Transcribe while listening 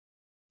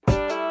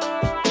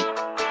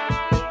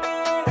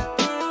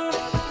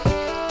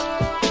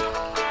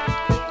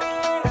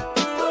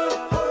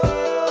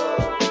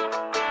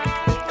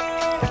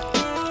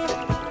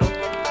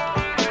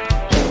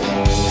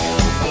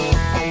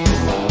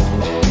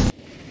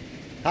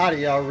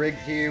Howdy y'all,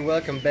 Riggs here.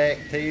 Welcome back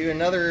to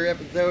another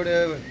episode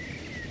of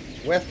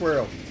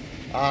Westworld.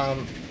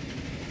 Um,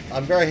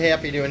 I'm very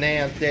happy to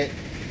announce that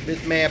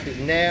this map is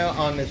now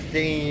on the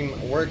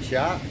Steam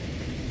Workshop.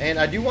 And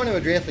I do want to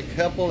address a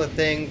couple of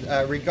things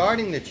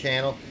regarding the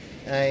channel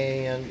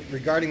and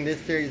regarding this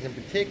series in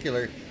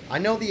particular. I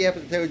know the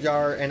episodes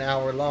are an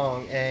hour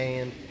long,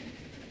 and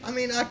I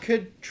mean, I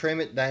could trim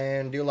it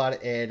down, do a lot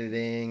of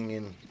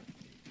editing,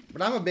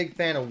 but I'm a big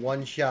fan of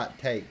one-shot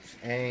takes,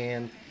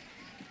 and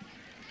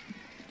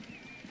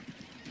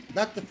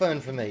that's the fun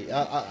for me.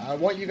 I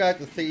want you guys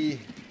to see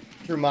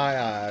through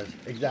my eyes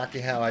exactly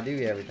how I do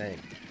everything.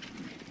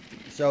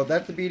 So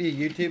that's the beauty of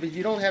YouTube, is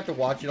you don't have to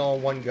watch it all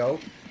in one go.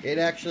 It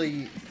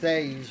actually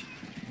saves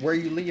where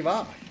you leave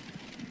off.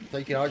 So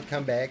you can always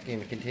come back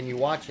and continue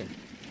watching.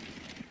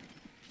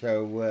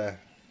 So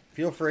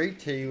feel free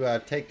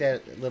to take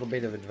that little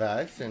bit of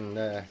advice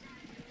and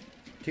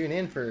tune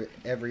in for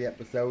every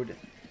episode,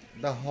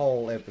 the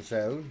whole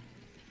episode.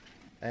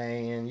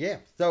 And yeah,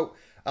 so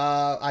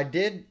I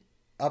did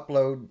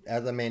upload,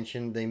 as I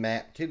mentioned, the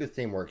map to the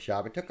Steam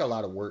Workshop. It took a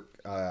lot of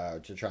work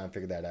to try and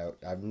figure that out.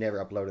 I've never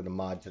uploaded a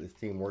mod to the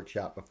Steam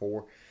Workshop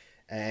before.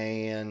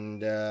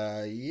 And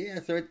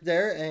yeah, so it's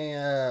there.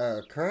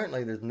 And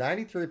currently there's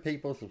 93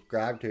 people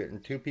subscribed to it,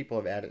 and 2 people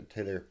have added it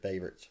to their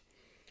favorites,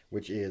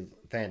 which is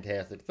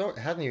fantastic. So it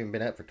hasn't even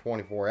been up for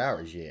 24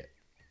 hours yet.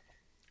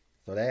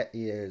 So that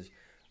is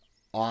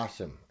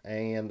awesome.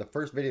 And the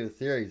first video of the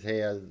series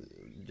has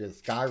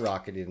just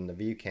skyrocketed in the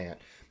view count,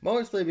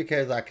 mostly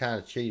because I kind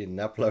of cheated and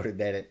uploaded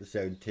that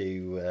episode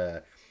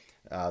to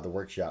the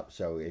workshop.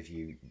 So if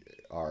you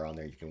are on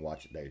there, you can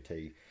watch it there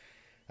too.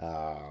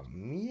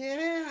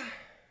 Yeah,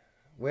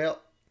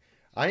 well,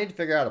 I need to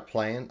figure out a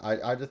plan.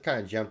 I just kind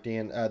of jumped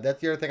in.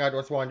 That's the other thing I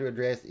just wanted to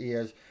address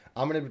is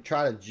I'm going to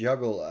try to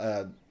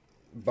juggle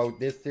both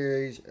this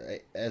series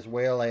as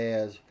well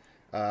as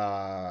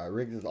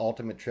Riggs'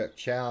 Ultimate Truck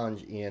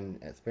Challenge in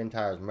Spin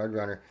Tires Mud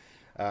Runner,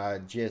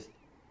 just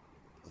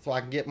so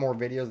I can get more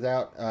videos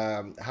out.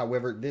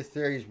 However, this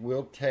series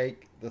will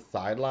take the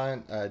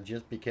sideline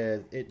just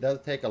because it does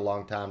take a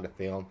long time to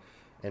film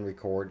and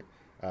record.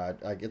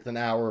 Like it's an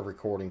hour of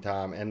recording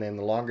time, and then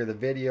the longer the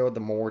video, the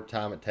more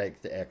time it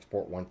takes to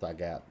export once I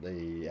got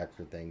the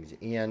extra things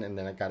in, and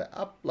then I got to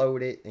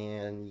upload it,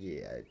 and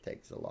yeah, it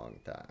takes a long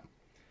time.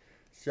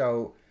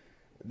 So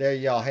there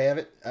y'all have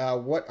it.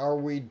 What are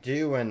we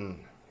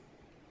doing?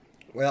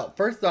 Well,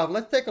 first off,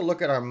 let's take a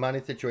look at our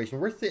money situation.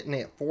 We're sitting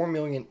at 4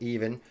 million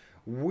even.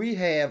 We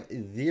have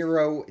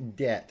 0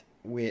 debt,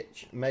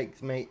 which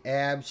makes me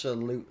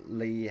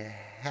absolutely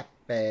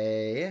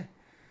happy.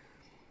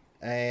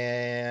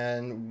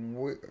 And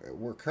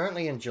we're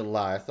currently in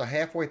July, so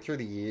halfway through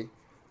the year,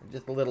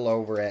 just a little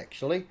over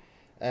actually,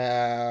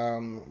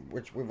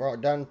 which we've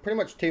done pretty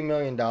much $2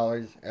 million.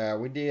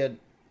 We did,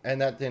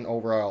 and that's in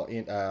overall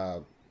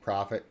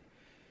profit.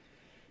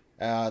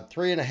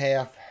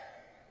 3.5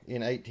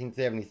 in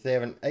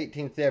 1877.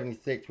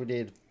 1876 we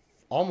did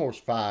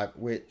almost 5,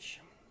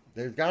 which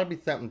there's got to be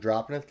something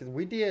dropping us, because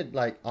we did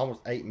like almost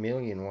 8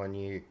 million one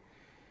year.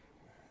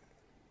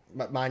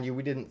 But mind you,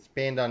 we didn't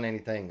spend on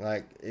anything.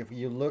 Like if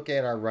you look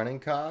at our running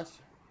costs,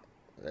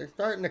 they're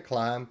starting to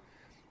climb.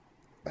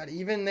 But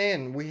even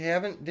then, we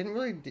didn't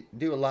really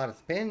do a lot of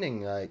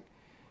spending like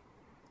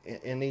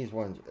in these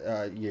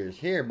years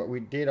here, but we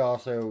did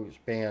also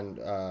spend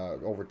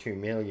over 2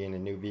 million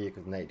in new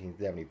vehicles in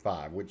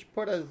 1875, which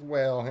put us,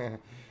 well,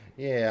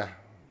 yeah,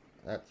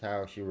 that's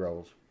how she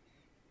rolls.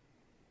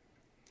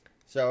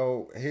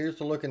 So here's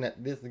to looking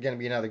at, this is going to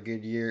be another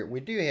good year. We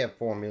do have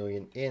 4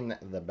 million in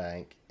the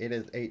bank. It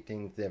is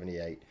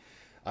 1878.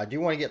 I do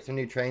want to get some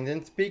new trains.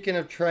 And speaking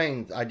of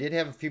trains, I did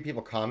have a few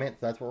people comment,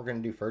 so that's what we're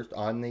going to do first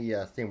on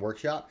the Steam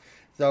Workshop.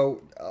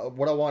 So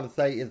what I want to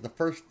say is the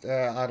first,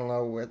 I don't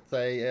know, let's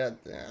say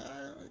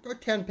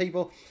 10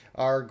 people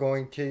are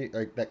going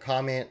to, that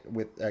comment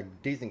with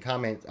decent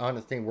comments on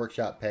the Steam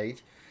Workshop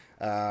page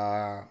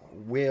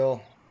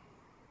will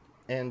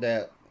end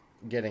up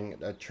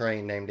getting a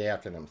train named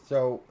after them.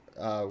 So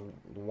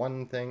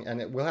one thing,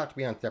 and it will have to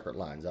be on separate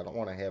lines. I don't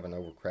want to have an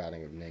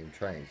overcrowding of named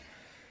trains.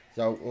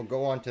 So we'll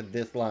go on to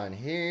this line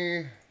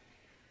here.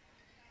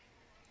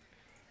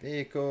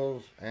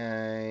 Vehicles,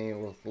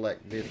 and we'll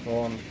select this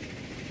one.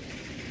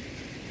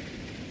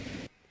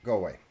 Go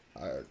away.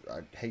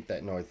 I hate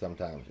that noise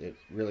sometimes. It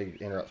really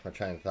interrupts my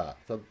train of thought.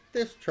 So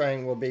this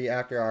train will be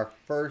after our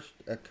first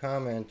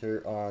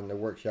commenter on the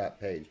workshop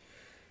page.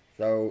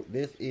 So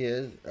this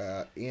is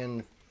Infernalis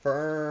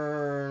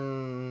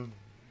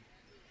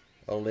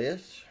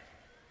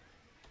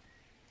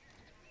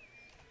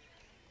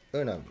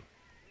Unum.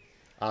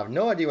 I have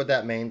no idea what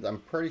that means. I'm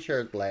pretty sure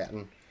it's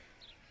Latin.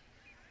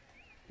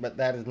 But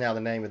that is now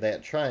the name of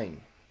that train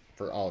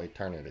for all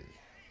eternity.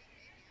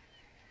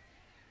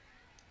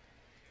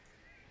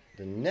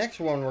 The next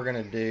one we're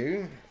going to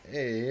do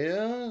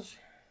is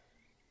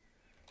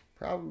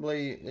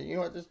probably, you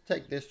know what, just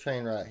take this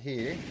train right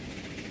here.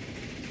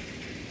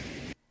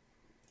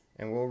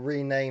 And we'll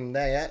rename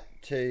that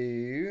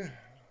to,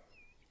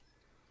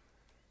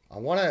 I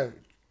want to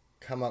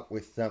come up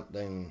with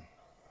something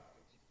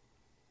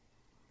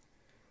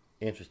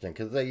interesting.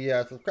 Because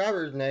the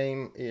subscriber's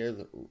name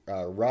is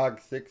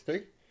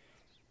ROG60.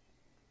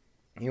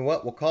 You know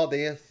what? We'll call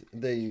this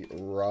the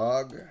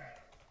ROG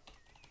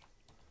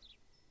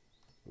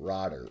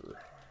Rodder.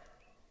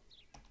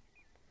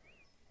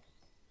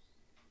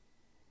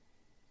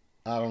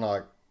 I don't know.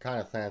 It kind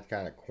of sounds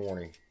kind of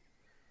corny.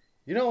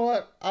 You know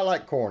what? I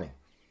like corny.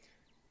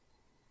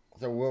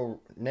 So we'll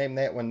name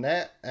that one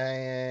that.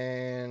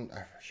 And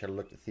I should have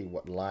looked to see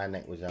what line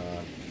that was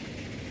on.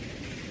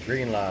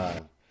 Green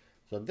line.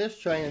 So this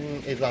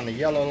train is on the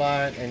yellow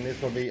line. And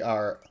this will be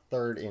our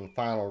third and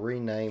final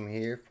rename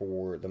here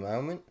for the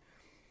moment.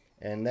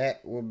 And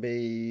that will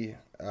be,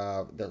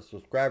 the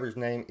subscriber's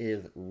name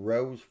is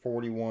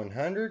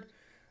Rose4100.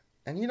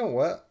 And you know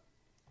what?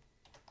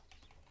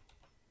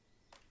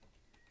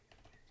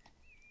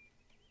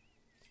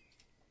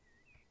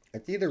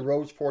 It's either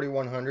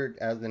Rose4100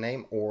 as the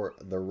name or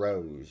the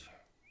Rose.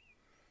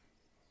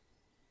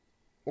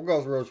 We'll go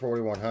with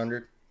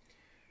Rose4100.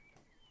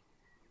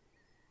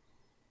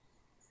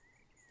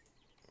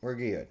 We're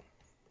good.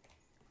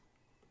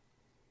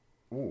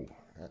 Ooh,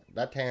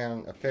 that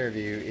town of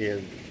Fairview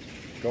is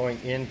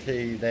going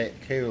into that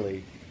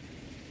coulee.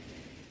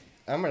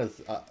 I'm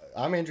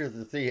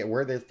interested to see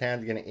where this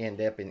town's gonna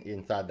end up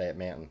inside that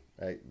mountain.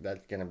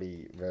 That's gonna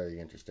be very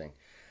interesting.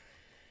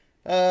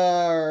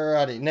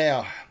 Alrighty,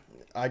 now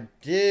I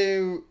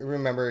do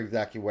remember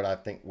exactly what I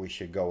think we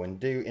should go and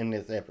do in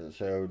this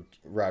episode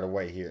right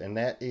away here, and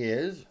that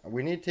is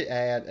we need to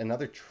add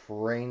another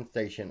train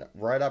station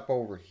right up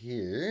over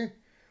here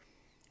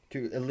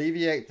to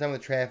alleviate some of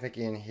the traffic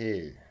in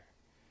here,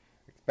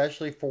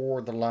 especially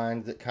for the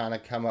lines that kind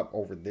of come up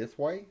over this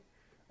way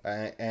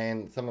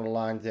and some of the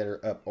lines that are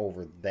up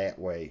over that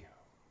way,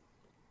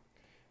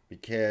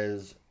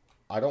 because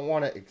I don't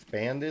want to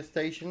expand this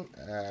station.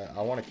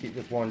 I want to keep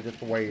this one just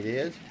the way it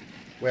is.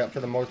 Well, for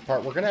the most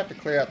part, we're going to have to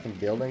clear out some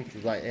buildings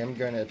because I am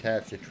going to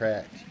attach the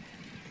tracks.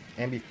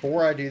 And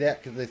before I do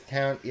that, because this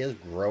town is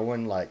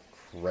growing like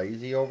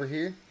crazy over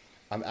here,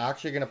 I'm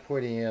actually going to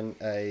put in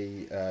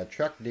a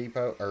truck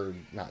depot, or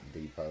not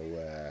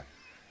depot,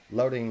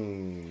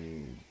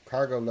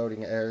 cargo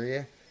loading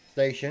area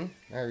station.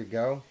 There we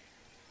go.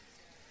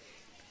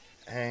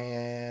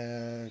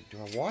 And do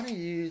I want to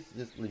use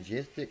this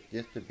logistic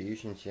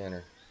distribution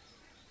center?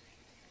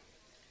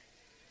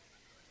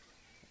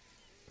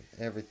 With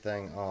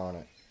everything on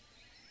it.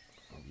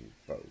 I'll use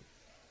both.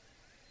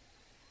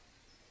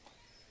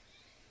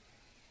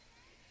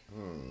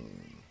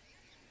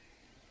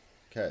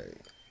 Okay,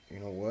 you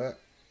know what?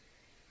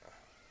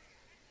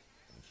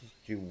 Let's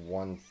just do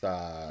one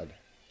side.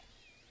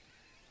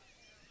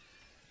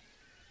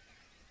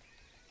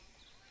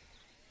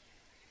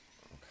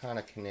 Kind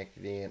of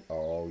connected in.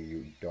 Oh,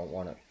 you don't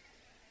want to.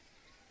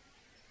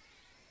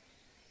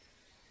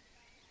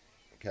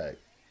 Okay,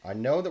 I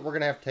know that we're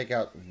gonna have to take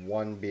out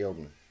one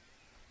building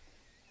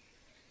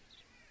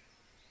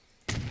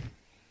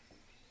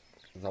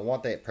because I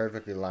want that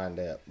perfectly lined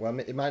up. Well,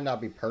 it might not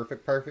be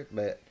perfect,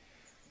 but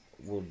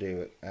we'll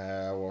do it.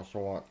 I also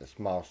want the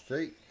small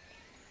street.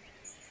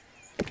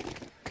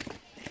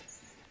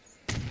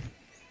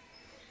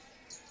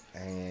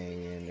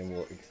 And then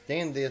we'll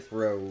extend this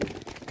road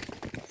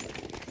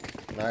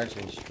nice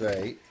and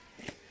straight.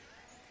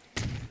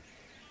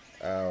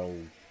 Oh,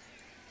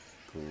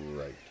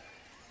 great.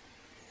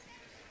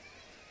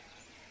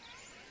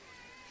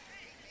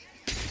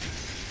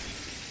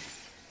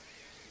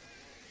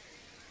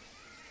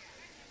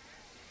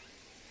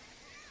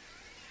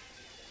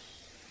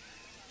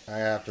 I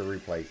have to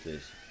replace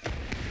this.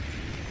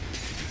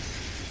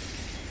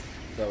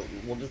 So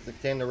we'll just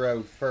extend the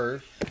road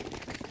first.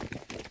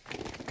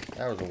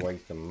 That was a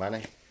waste of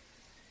money.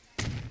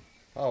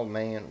 Oh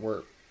man,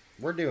 we're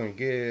doing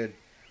good.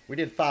 We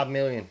did 5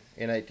 million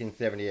in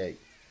 1878.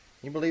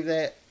 You believe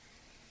that?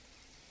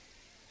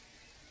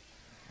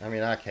 I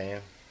mean, I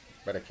can,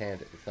 but I can't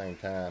at the same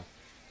time.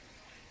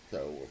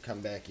 So we'll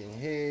come back in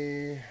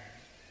here.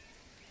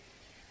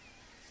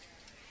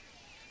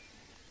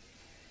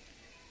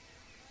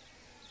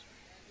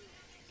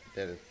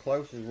 Get that as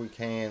close as we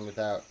can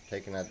without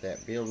taking out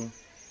that building.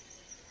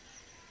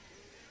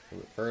 A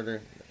little bit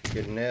further. That's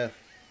good enough.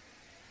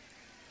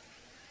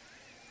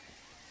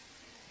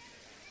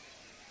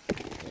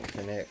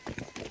 Connect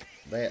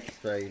that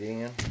straight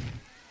in.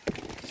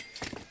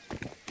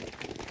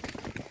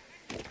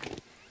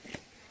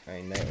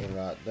 And that one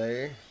right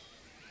there.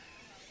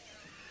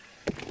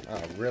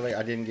 Oh, really?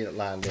 I didn't get it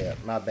lined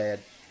up. My bad.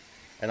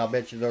 And I'll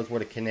bet you those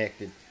would have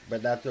connected.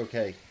 But that's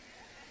okay.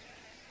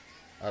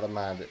 I don't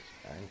mind it.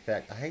 In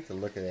fact, I hate to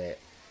look at that.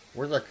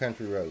 Where's our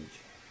country roads?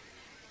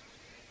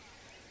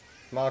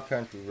 Small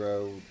country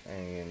road,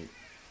 and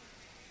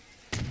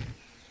it's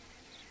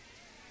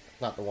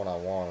not the one I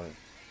wanted.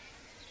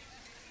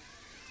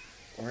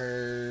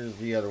 Where's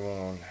the other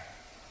one?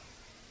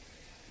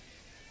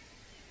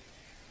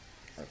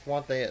 I just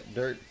want that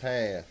dirt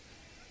path.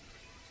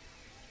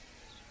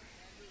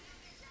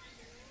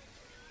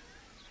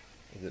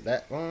 Is it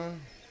that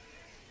one?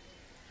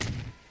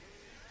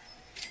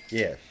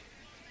 Yes.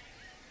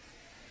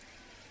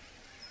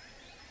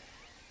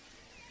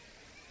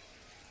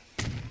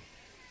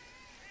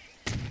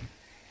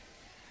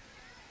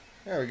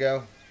 There we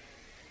go.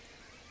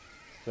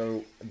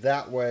 So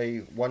that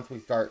way, once we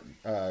start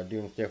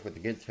doing stuff with the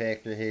goods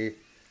factory here,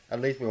 at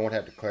least we won't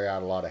have to clear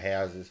out a lot of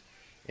houses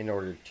in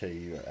order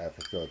to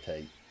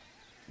facilitate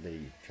the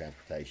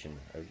transportation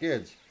of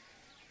goods.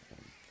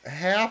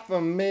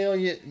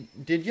 $500,000.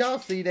 Did y'all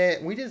see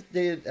that? We just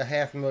did a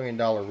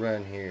 $500,000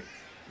 run here.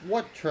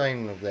 What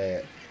train was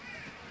that?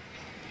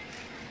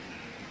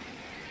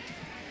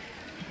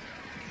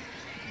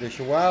 The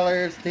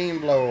Chevalier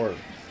Steamblower.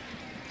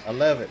 I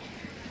love it.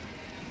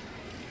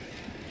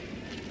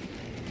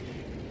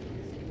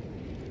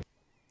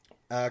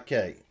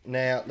 Okay,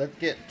 now let's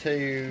get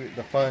to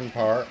the fun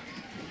part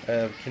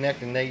of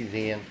connecting these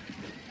in.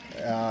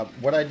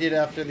 What I did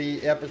after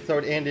the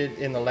episode ended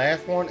in the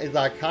last one is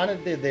I kind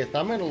of did this.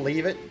 I'm going to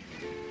leave it.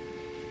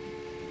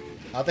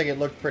 I think it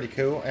looks pretty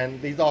cool,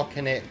 and these all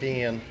connect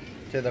in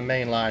to the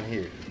main line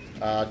here.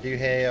 I do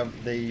have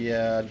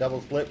the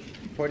double slips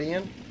put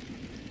in,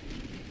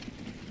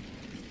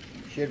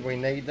 should we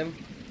need them.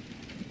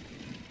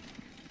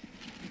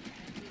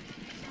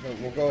 So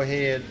we'll go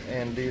ahead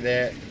and do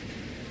that.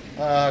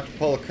 To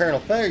pull a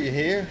Colonel Failure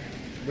here,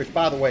 which,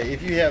 by the way,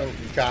 if you haven't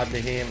subscribed to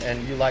him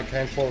and you like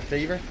Transport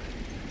Fever,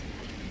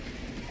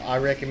 I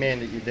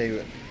recommend that you do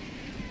it.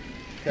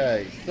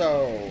 Okay,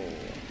 so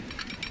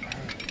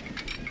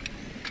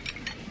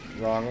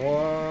wrong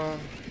one.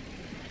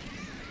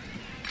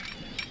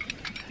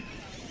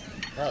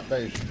 Right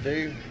there should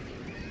do.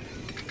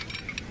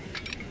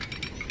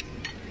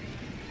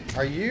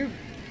 Are you?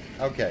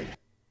 Okay.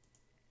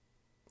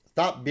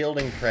 Stop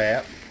building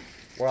crap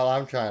while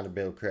I'm trying to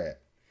build crap.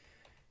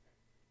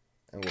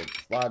 And we'll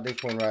slide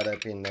this one right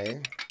up in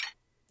there.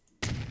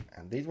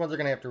 And these ones are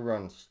going to have to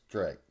run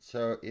straight.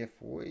 So if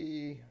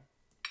we...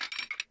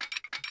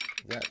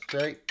 Is that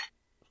straight?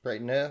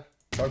 Straight enough?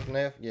 Close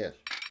enough? Yes.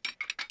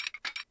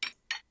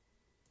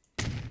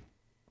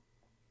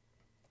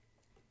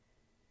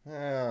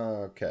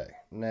 Okay.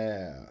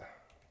 Now, I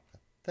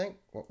think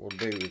what we'll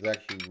do is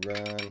actually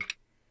run...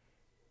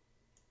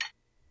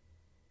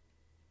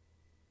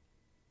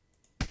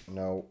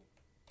 No.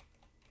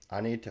 I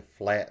need to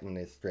flatten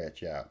this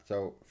stretch out.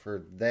 So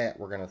for that,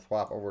 we're going to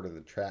swap over to the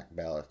track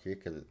ballast here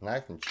because it's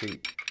nice and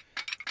cheap.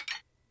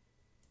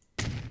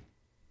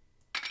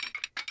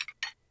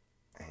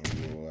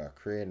 And we'll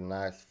create a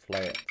nice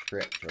flat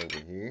stretch over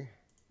here.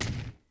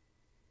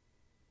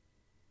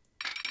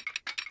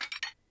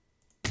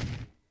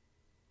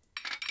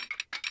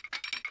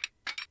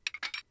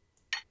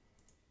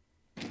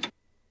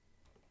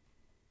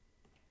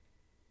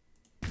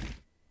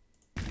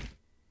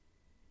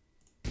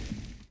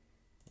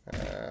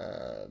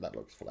 That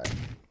looks flat.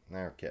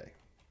 Okay.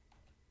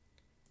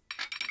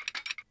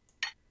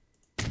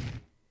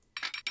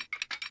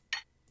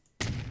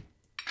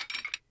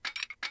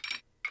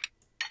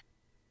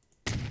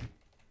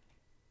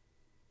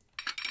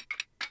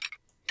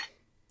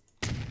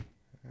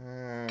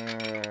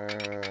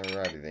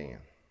 Righty then.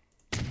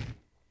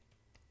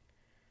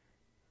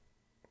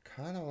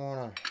 Kind of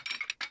want to...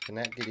 Can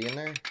that get in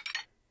there?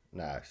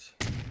 Nice.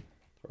 That's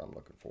what I'm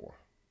looking for.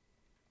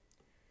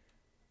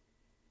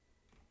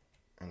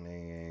 And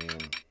then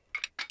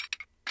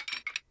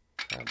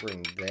I'll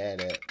bring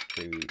that up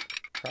to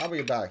probably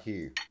about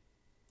here.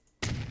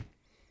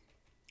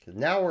 Because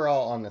now we're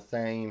all on the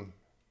same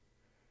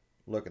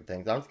look at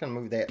things. I'm just going to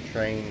move that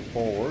train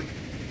forward.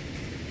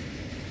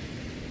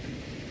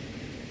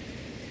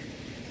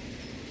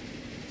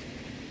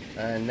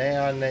 And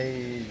now I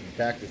need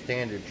back to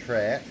standard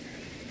track.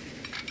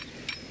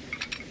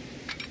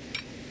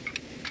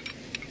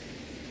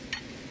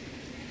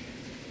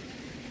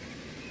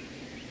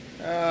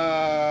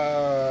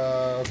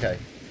 Okay.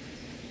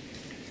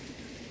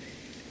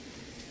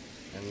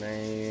 And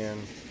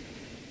then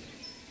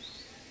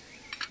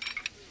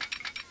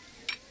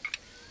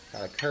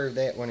I curve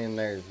that one in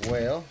there as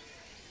well.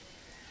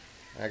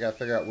 I gotta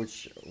figure out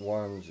which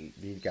ones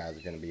these guys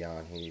are gonna be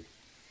on here.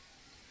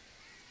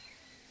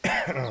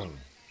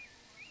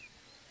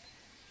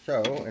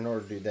 So, in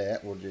order to do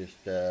that, we'll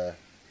just do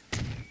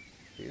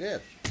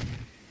this.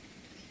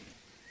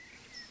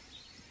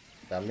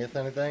 Did I miss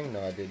anything?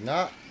 No, I did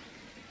not.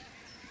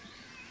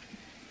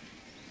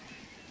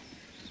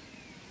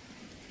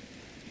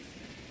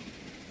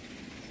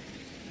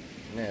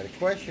 Now, the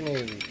question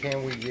is,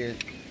 can we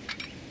just...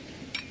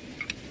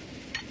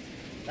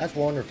 That's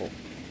wonderful.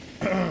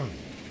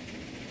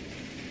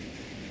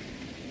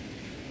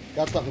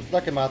 Got something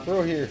stuck in my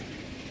throat here.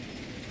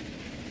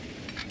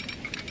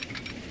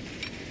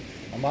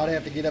 I might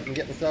have to get up and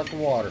get myself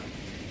some water.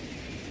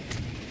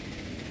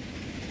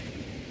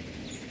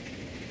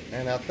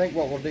 And I think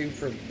what we'll do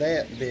for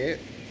that bit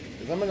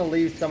is I'm going to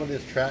leave some of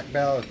this track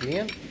ballast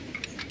in.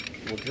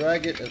 We'll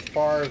drag it as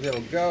far as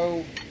it'll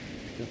go,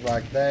 just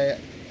like that.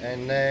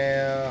 And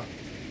now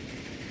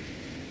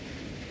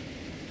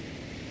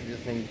we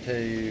just need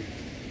to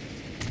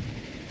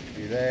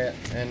do that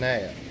and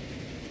that.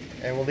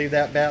 And we'll leave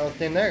that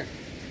ballast in there.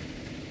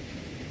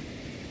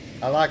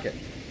 I like it.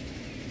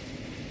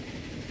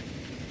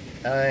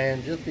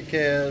 And just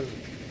because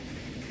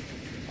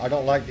I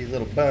don't like these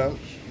little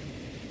bumps,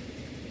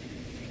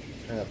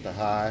 turn up the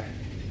high.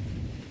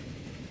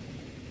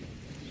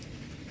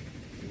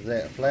 Is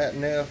that flat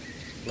enough?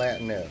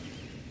 Flat enough.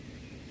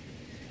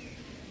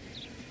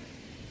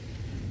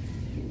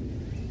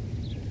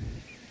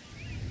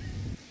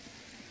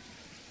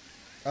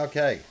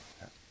 Okay.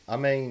 I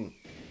mean,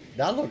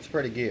 that looks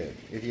pretty good,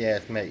 if you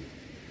ask me.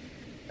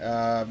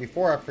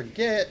 Before I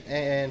forget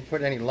and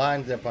put any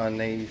lines up on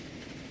these,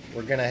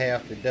 we're going to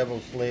have to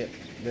double slip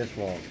this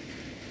one.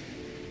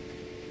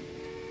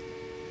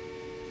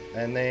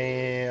 And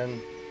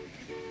then,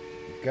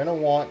 going to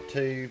want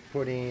to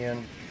put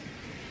in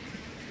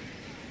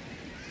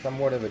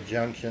somewhat of a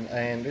junction,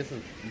 and this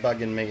is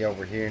bugging me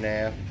over here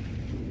now.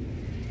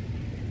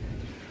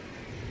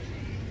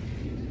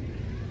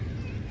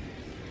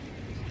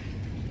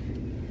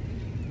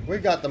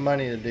 We've got the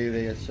money to do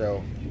this,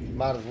 so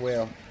might as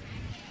well.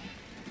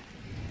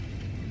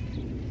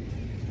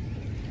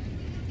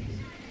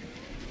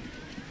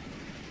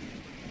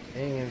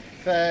 In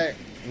fact,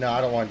 no,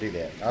 I don't want to do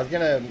that. I was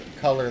going to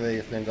color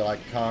this into like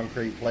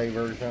concrete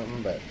flavor or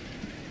something, but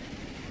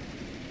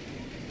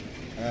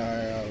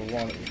I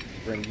want to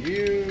bring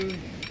you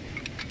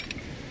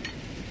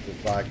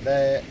just like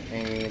that,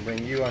 and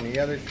bring you on the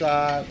other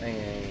side,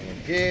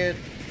 and good.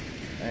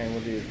 And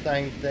we'll do the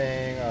same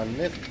thing on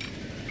this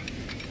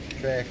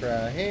track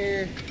right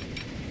here.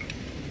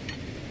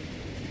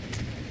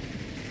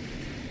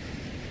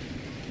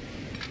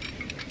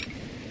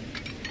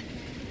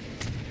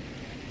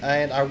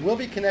 And I will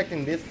be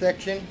connecting this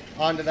section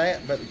onto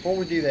that, but before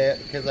we do that,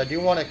 because I do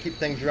want to keep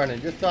things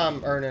running, just so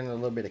I'm earning a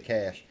little bit of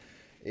cash.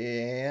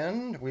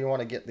 And we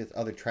want to get this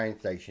other train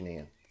station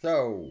in.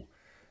 So,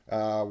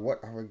 what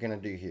are we going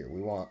to do here?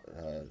 We want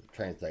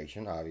train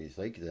station,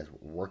 obviously, because that's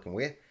what we're working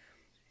with.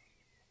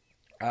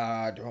 Do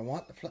I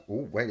want the...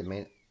 Oh, wait a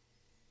minute.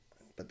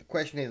 But the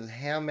question is,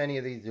 how many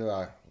of these do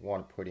I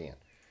want to put in?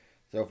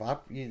 So, if I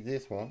use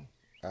this one,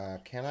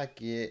 can I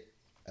get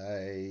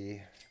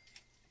a...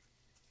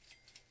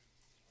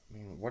 I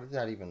mean, what does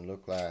that even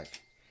look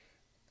like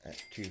at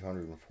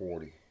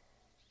 240?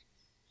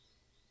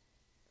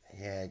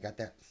 Yeah, got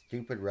that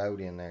stupid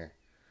road in there.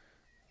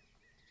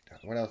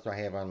 What else do I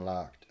have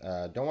unlocked?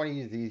 Don't want to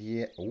use these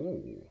yet.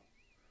 Ooh.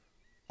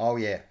 Oh,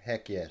 yeah.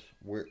 Heck yes.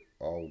 But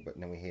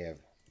then we have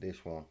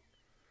this one.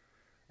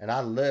 And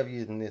I love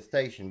using this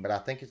station, but I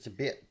think it's a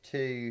bit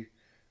too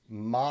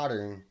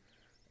modern.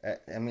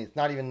 I mean, it's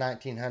not even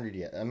 1900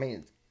 yet. I mean,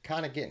 it's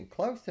kind of getting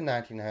close to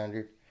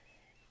 1900.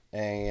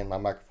 And my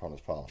microphone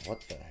is falling. What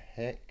the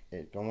heck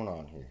is going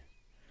on here?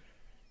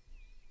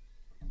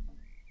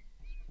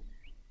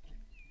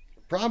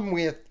 Problem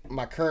with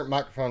my current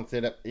microphone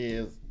setup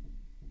is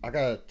I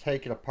gotta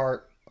take it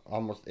apart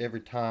almost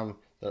every time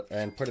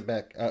and put it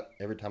back up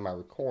every time I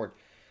record.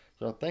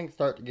 So things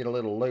start to get a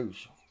little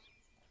loose.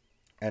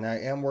 And I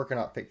am working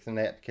on fixing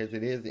that because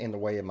it is in the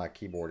way of my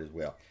keyboard as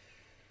well.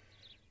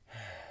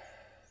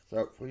 So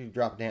if we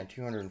drop down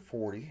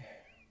 240.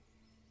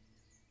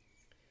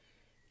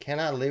 Can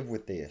I live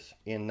with this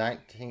in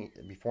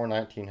before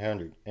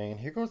 1900? And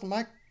here goes the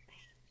mic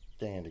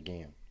stand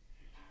again.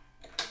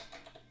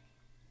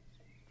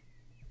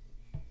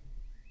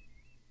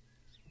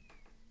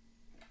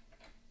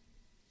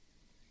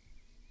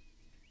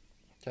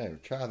 Okay, we'll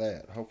try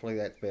that. Hopefully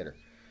that's better.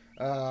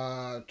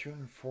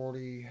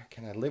 240.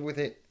 Can I live with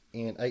it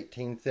in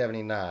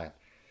 1879?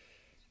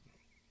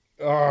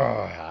 Oh,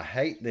 I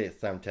hate this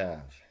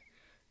sometimes.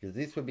 Because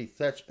this would be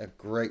such a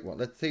great one.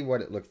 Let's see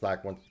what it looks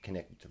like once it's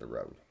connected to the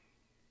road.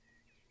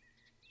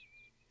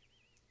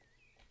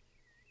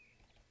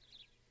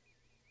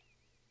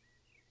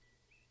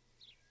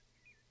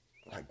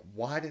 Like,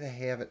 why do they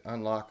have it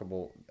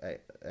unlockable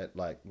at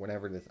like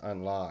whenever it's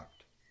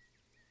unlocked?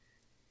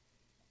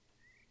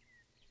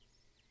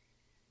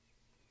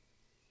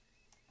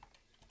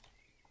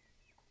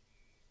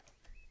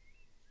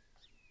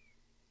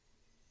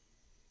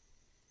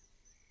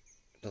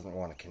 It doesn't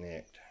want to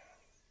connect.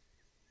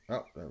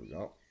 Oh, there we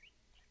go.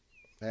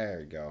 There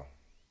we go.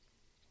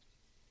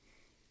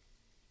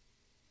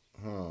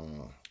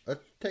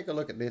 Let's take a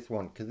look at this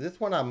one, because this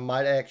one I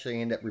might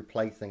actually end up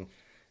replacing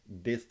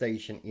this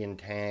station in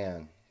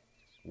town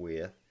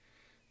with.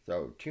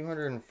 So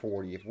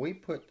 240. If we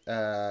put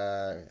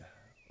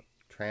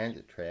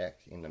transit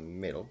tracks in the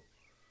middle,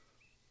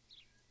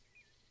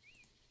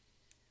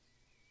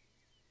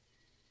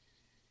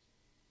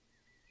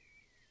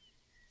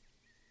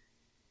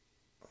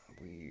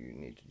 we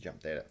need to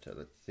jump that up to,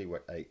 let's see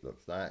what 8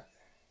 looks like.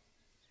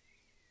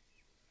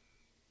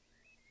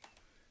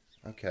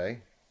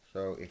 Okay,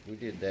 so if we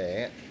did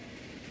that,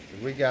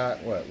 we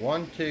got what,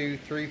 1, 2,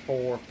 3,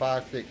 4,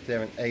 5, 6,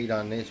 7, 8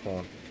 on this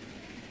one.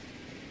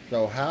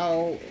 So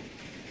how,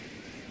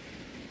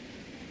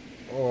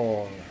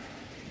 oh,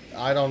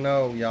 I don't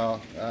know, y'all.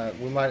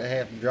 We might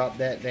have to drop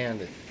that down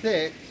to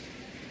 6.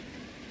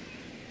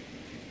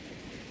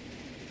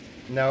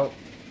 No,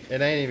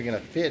 it ain't even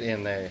gonna fit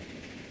in there.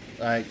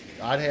 Like,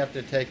 I'd have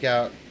to take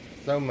out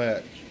so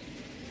much.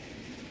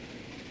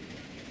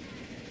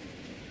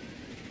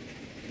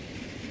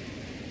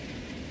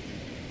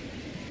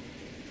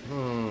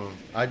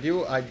 I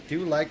do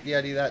like the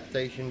idea of that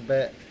station,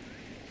 but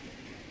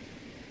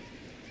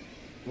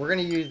we're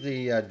gonna use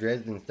the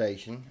Dresden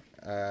station.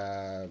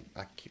 I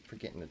keep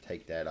forgetting to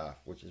take that off,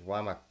 which is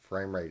why my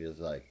frame rate is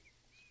like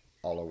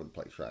all over the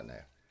place right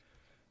now.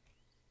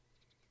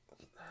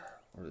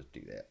 I'll just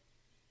do that.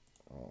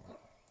 Oh,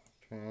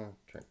 turn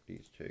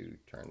these two,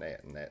 turn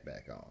that and that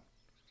back on.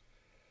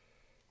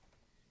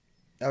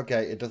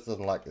 Okay, it just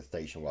doesn't like the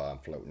station while I'm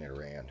floating it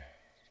around.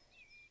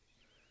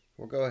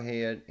 We'll go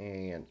ahead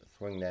and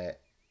swing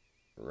that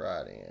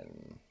right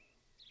in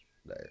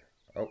there.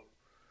 Oh,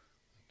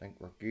 I think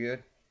we're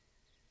good.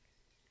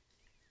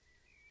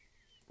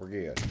 We're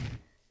good.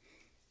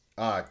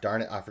 Ah,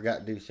 darn it, I forgot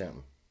to do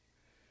something.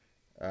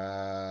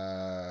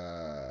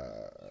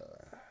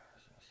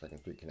 Second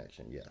street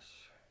connection, yes.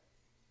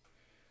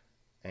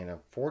 And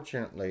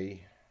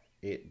unfortunately,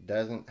 it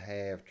doesn't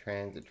have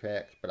transit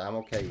tracks, but I'm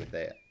okay with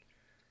that.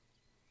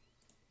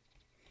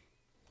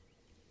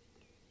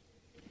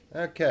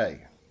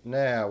 Okay,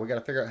 now we got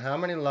to figure out how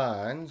many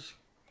lines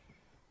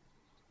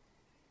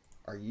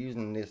are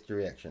using this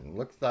direction.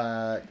 Looks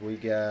like we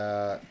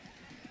got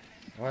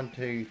 1,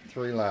 2,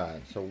 3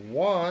 lines. So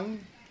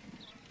one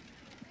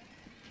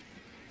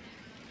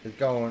is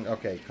going,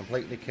 okay,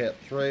 completely cut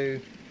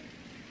through.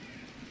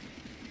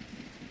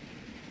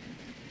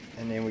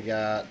 And then we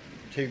got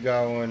 2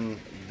 going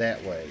that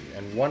way.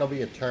 And one will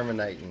be a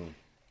terminating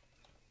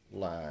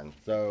line.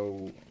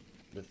 So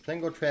the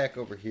single track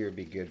over here would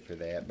be good for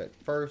that. But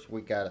first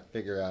we got to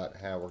figure out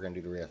how we're going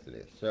to do the rest of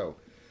this. So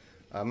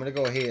I'm going to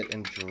go ahead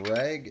and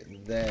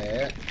drag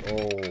that.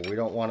 Oh, we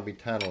don't want to be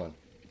tunneling.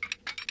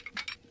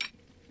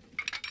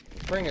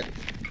 Bring it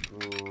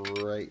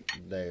right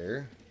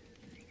there.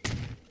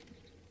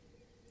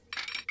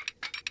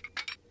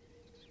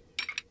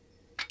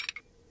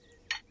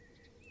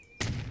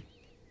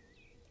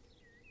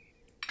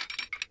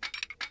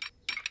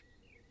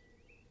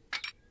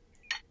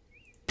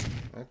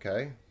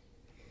 Okay.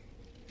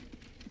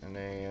 And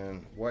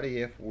then what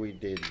if we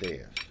did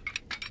this?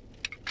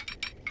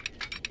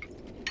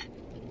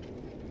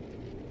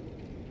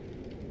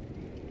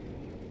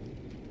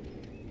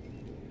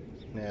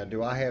 Now,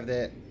 do I have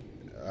that?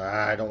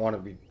 I don't want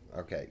to be...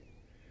 Okay.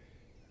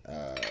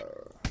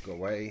 Go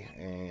away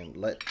and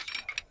let's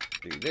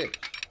do this.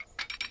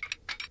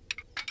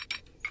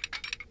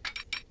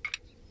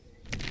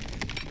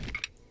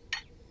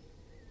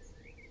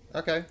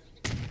 Okay.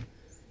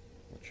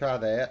 We'll try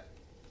that.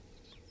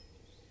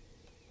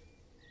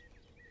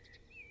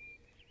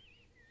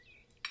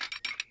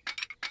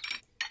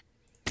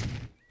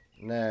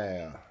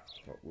 Now,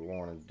 what we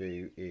want to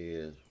do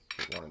is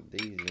put one of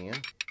these in.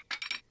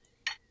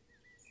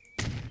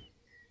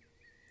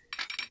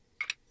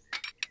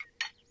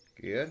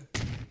 Good.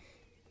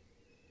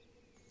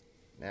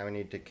 Now we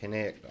need to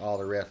connect all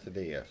the rest of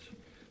this.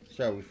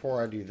 So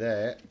before I do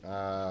that,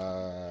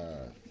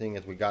 seeing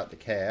as we got the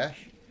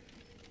cache,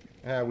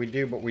 we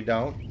do but we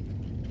don't.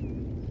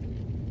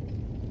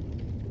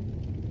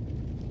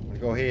 I'm going to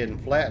go ahead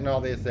and flatten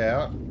all this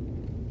out.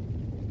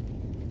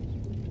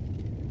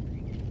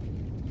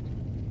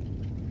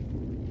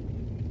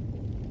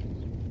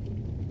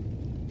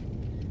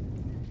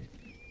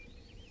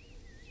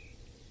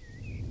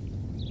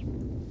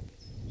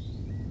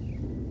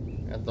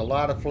 That's a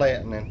lot of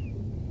flattening.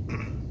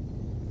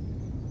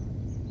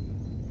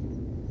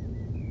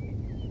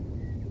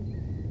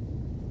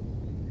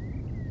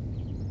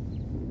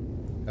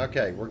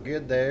 Okay, we're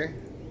good there.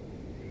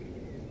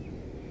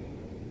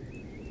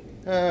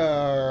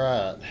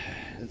 Alright,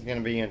 this is going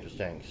to be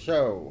interesting.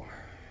 So,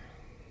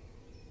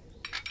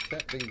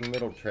 set these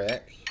middle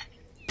tracks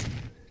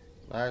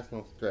nice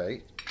and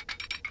straight.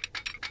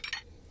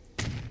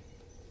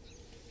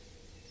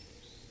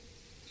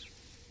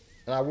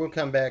 And I will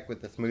come back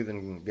with the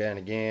smoothing gun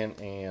again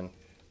and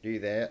do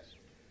that.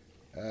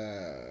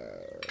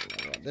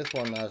 This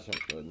one nice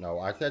and, no,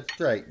 I said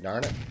straight,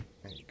 darn it.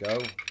 There you go.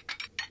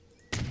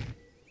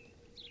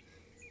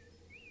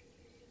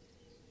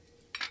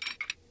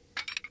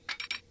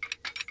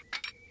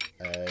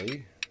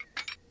 A.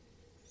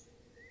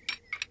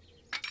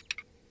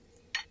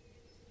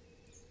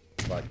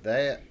 Like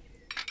that.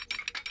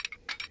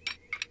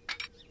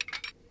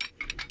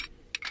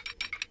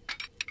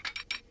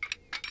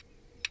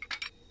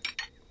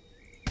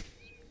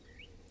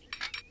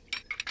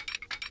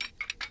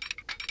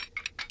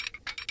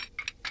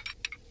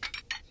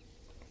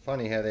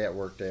 Funny how that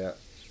worked out.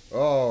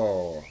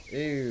 Oh,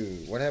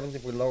 ew. What happens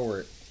if we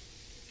lower it?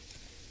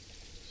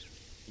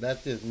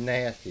 That's just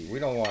nasty. We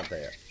don't want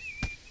that.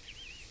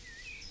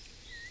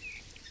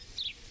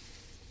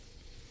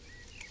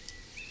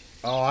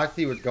 Oh, I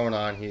see what's going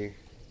on here.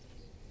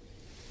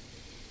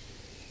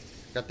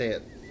 Got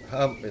that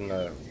hump in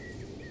the...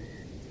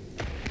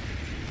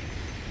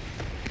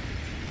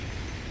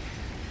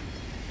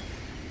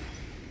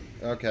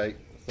 Okay,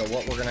 so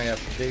what we're going to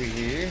have to do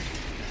here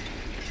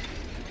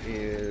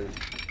is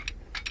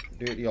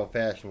do it the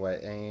old-fashioned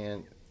way,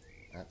 and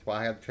that's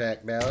why I have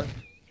track ballast,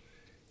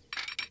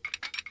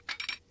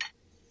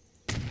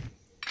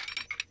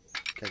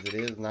 because it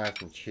is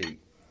nice and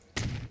cheap.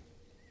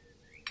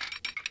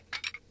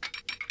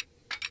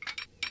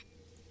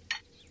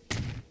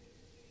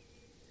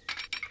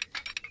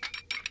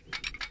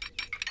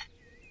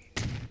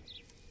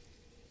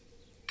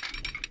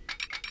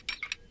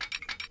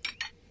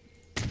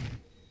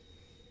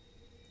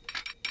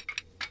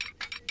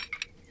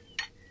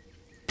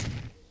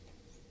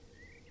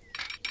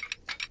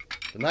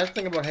 nice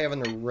thing about having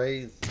the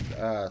raised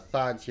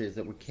sides here is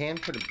that we can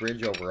put a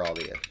bridge over all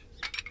this,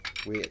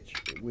 which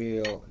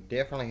will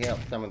definitely help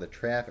some of the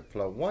traffic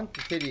flow once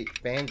the city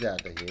expands out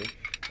to here,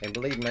 and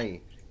believe me,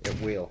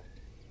 it will.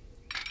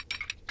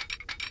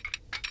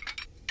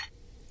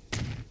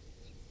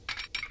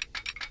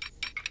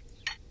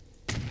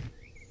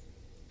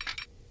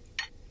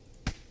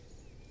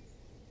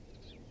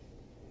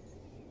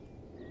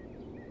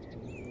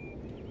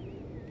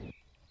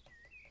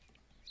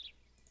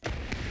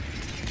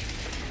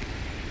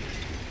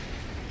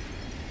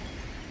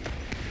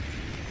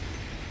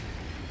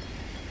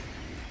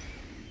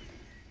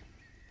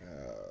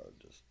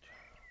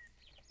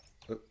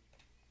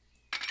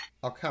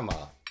 Oh, come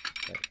on.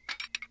 Okay.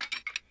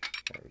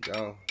 There we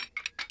go.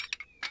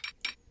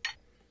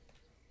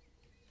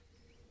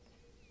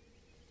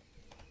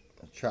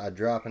 Let's try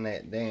dropping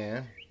that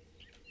down.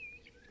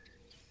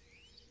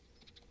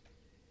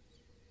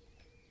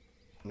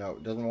 No,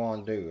 it doesn't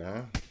want to do,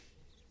 huh?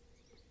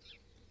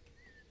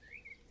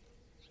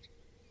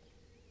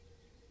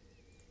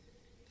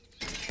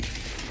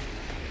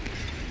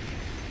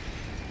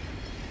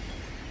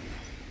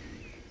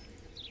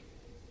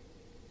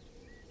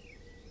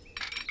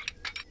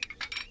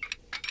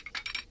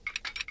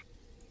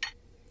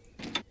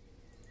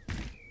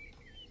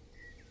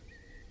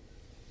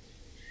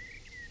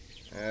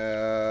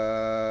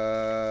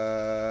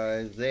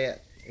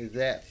 Is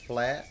that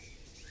flat?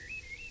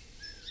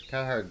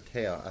 Kind of hard to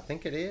tell. I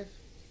think it is.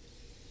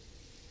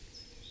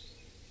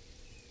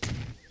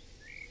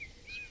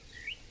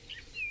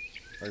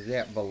 Or is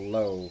that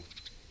below?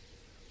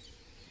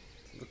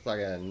 Looks like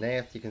a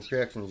nasty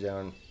construction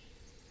zone.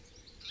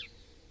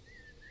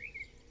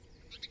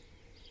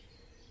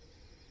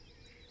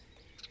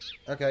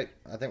 Okay,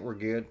 I think we're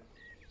good.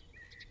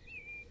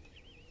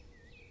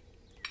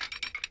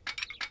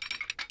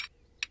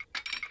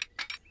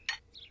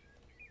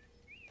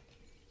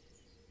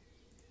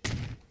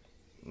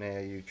 Now,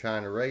 you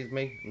trying to raise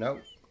me? Nope,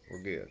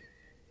 we're good.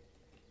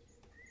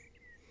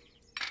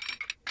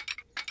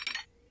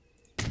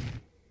 What's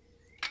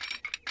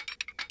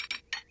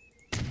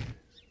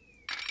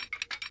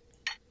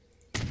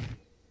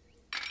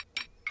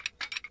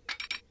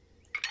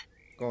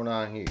going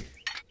on here?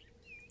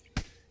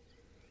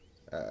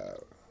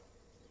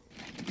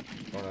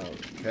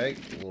 Okay,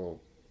 we'll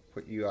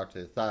put you out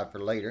to the side for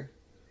later.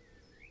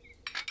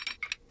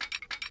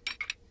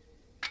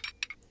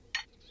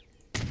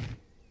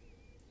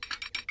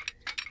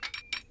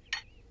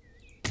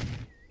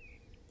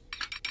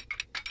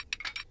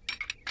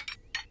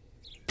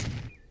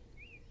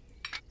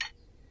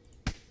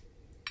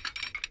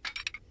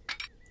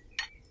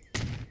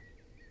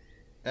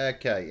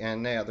 Okay,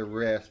 and now the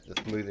rest the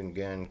smoothing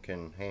gun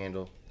can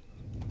handle,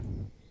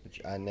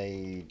 which I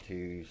need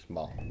to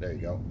small. There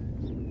you go.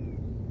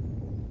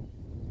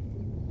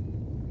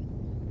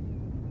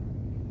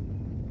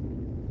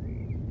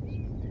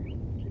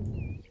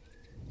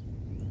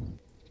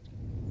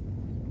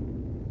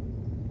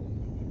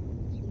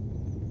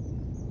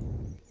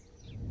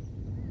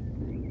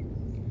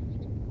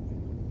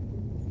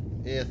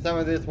 Yeah, some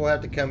of this we'll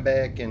have to come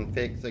back and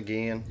fix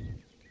again.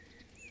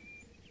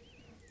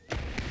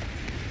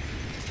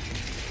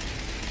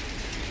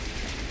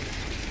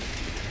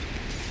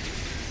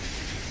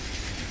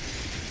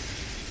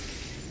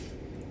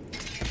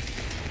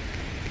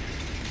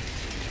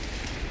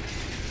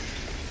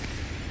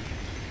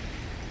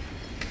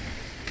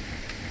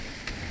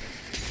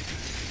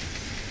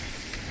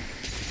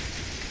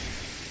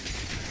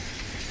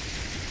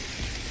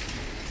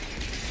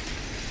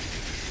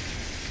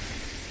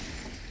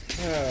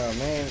 Oh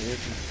man,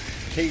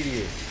 it's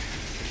tedious.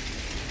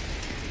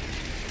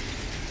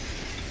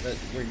 But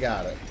we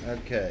got it.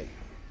 Okay.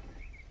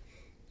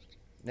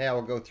 Now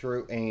we'll go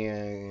through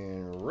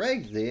and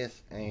raise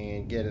this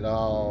and get it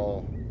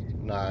all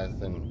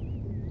nice and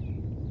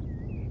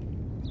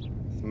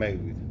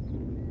smooth.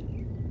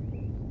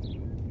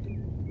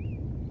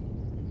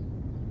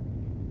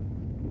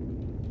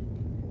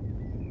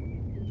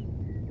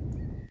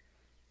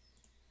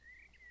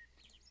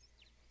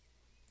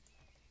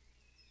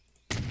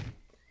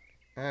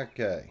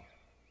 Okay.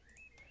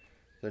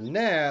 So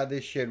now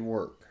this should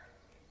work.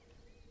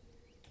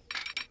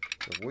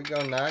 If we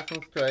go nice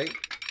and straight,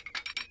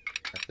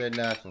 I said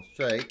nice and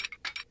straight.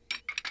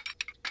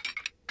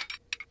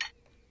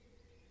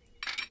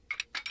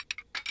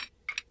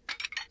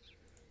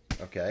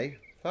 Okay,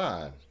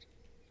 fine.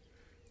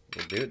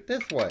 We'll do it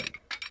this way.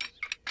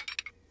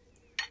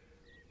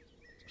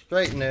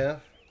 Straight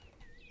enough.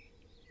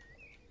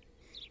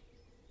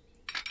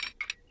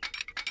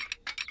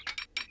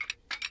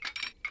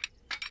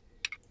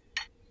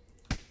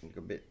 Look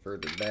a bit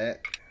further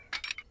back.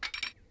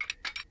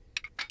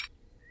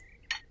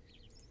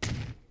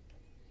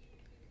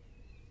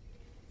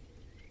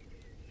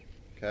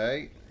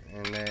 Okay,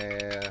 and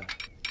now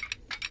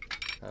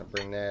I'll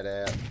bring that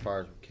out as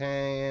far as we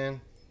can.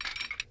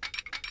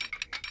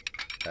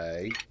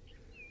 Hey,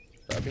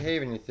 start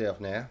behaving yourself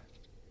now.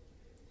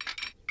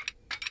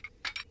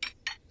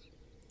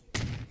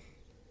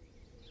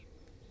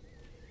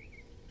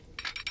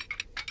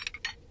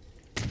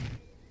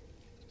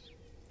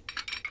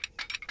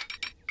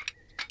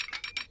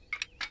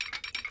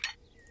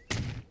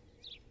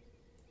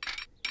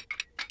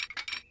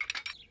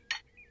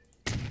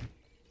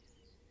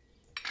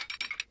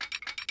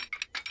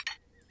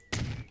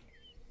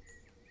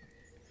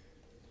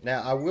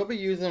 Now, I will be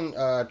using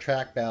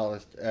track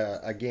ballast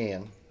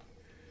again.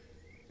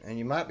 And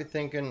you might be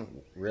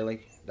thinking,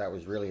 really? That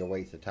was really a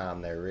waste of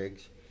time there,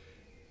 Riggs.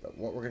 But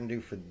what we're going to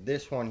do for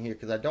this one here,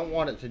 because I don't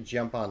want it to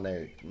jump on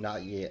there.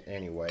 Not yet,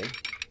 anyway.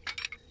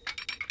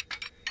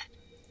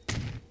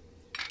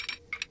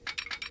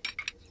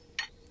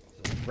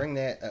 So bring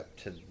that up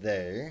to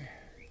there.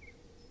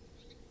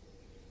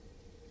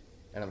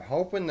 And I'm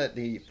hoping that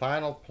the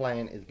final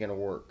plan is going to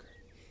work.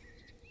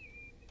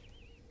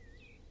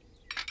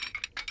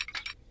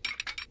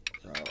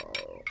 So,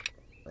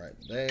 right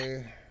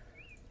there.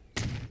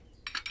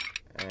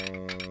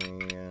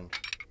 And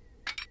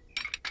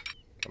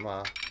come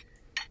on.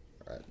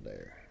 Right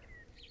there.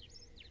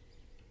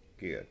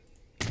 Good.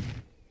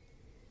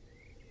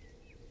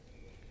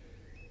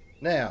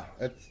 Now,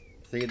 let's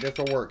see if this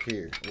will work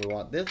here. We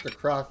want this to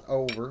cross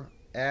over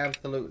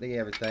absolutely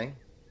everything.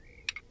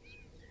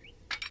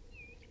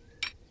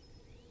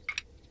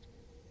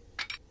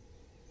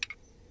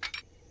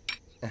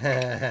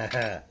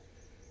 And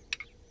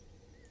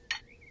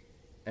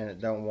it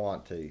don't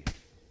want to.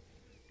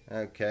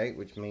 Okay,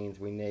 which means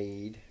we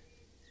need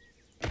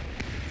a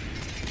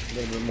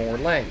little bit more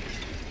length.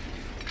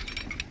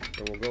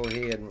 So we'll go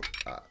ahead and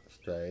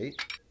straight.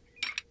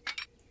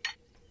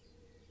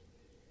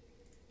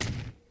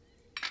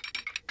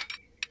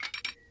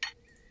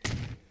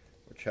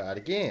 We'll try it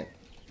again.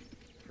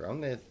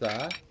 From this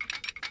side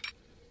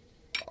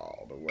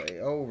all the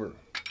way over.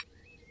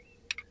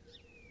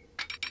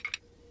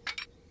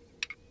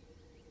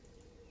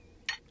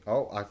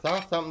 Oh, I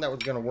saw something that was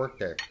going to work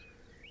there.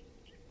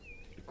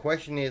 The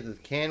question is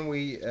can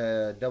we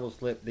double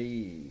slip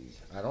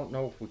these? I don't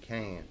know if we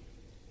can.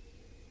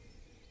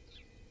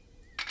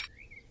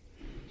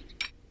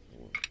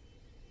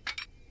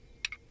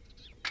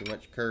 Too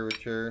much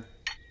curvature.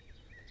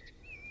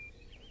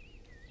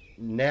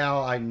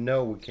 Now I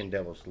know we can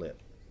double slip.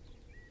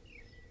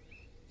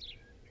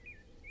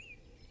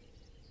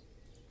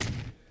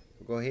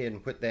 We'll go ahead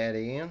and put that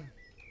in.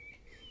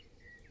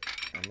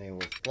 And then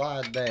we'll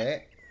slide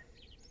that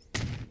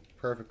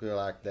perfectly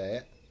like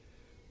that.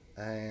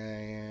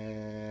 And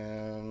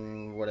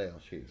what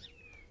else here?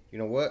 You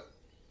know what?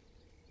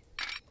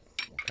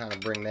 We'll kind of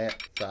bring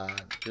that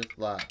side just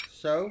like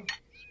so.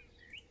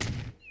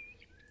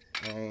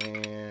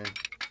 And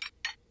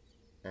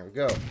there we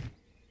go.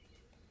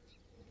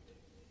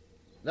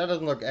 That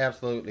doesn't look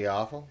absolutely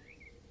awful.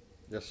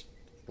 Just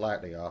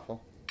slightly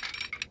awful.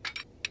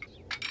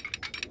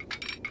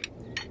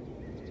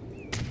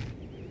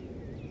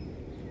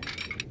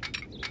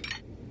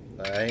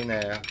 Hey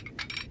now.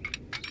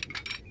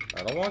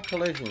 I don't want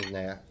collisions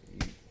now.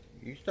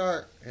 You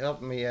start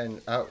helping me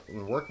out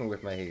and working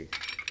with me here.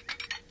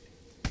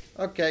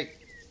 Okay.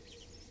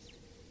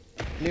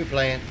 New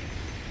plan.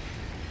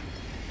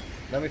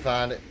 Let me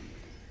find it.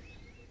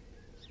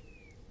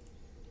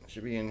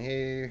 Should be in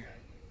here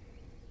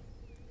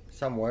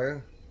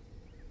somewhere.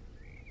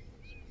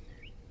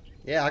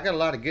 Yeah, I got a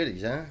lot of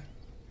goodies, huh?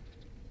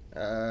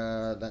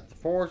 That's the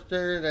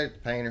Forester, that's the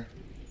painter.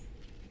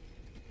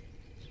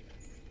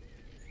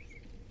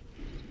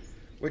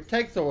 It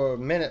takes a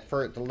minute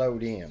for it to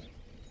load in,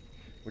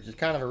 which is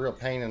kind of a real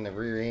pain in the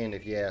rear end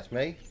if you ask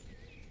me.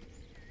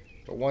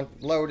 But once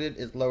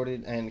it's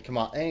loaded, and come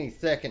on, any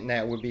second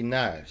now would be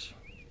nice.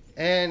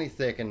 Any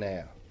second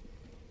now.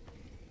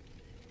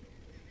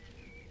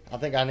 I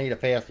think I need a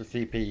faster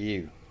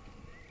CPU.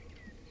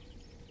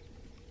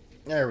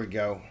 There we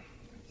go.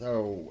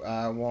 So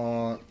I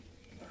want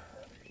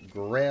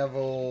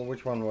gravel.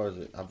 Which one was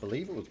it? I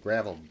believe it was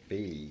gravel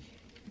B.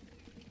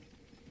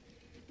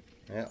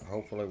 Yeah,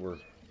 hopefully we're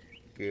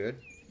good.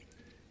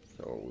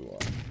 So we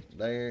want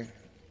there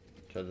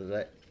to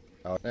that.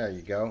 Oh, there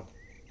you go.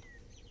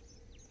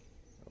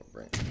 We'll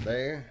bring it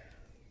there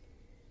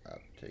up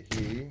to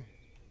here.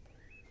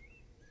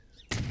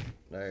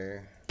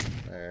 There,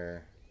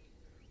 there.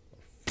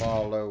 We'll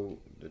follow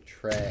the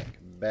track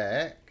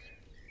back.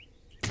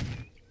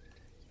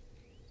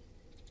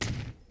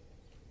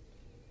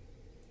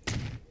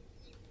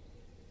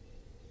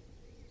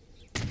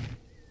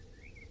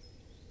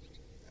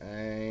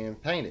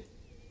 And paint it.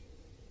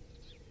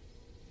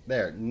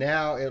 There,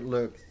 now it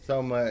looks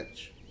so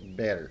much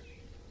better.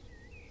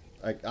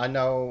 Like, I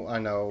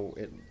know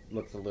it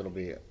looks a little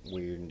bit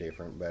weird and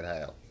different, but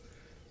hell,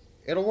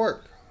 it'll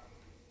work.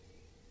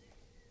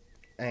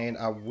 And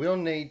I will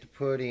need to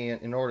put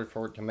in order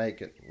for it to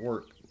make it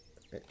work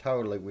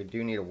totally, we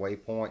do need a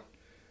waypoint,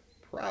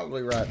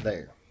 probably right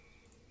there.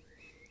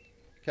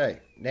 Okay,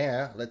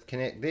 now let's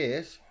connect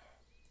this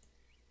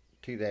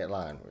to that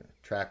line.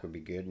 Track would be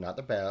good, not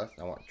the ballast.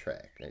 I want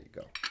track. There you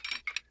go.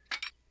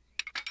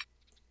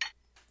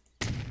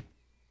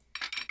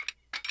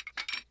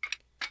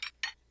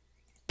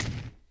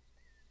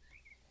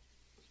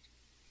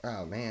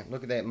 Oh man,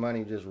 look at that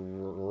money just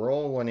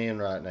rolling in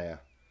right now.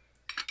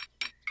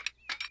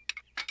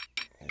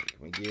 And can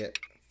we get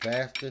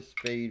fastest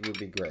speed would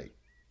be great.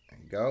 There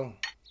you go.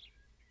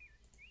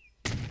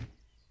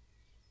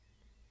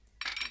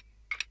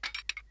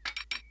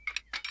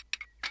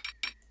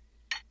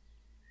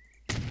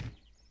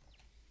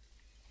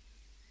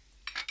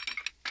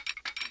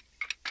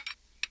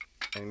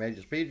 Any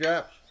major speed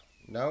drops?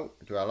 No.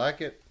 Do I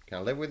like it? Can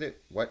I live with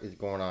it? What is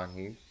going on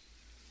here?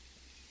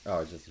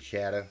 Oh, it's just a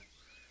shadow.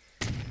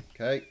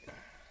 Okay.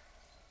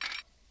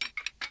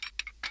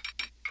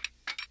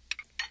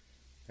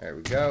 There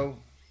we go.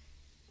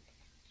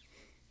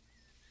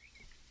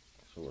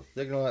 So we'll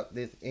signal up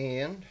this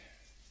end.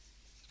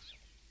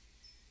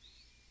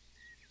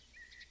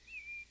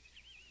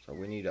 So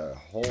we need a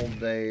hold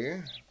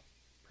there.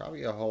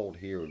 Probably a hold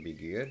here would be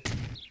good.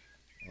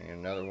 And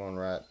another one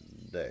right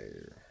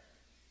there.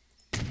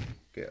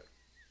 Good.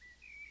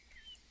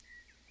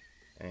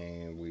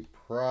 And we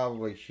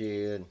probably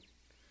should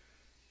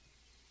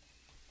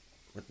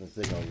put the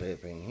signal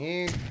zip in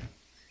here.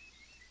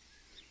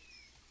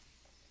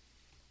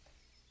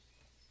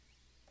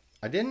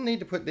 I didn't need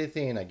to put this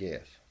in, I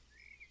guess.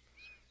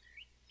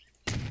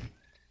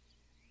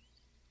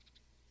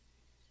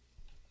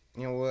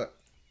 You know what?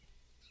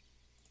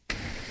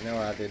 No,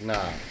 I did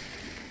not.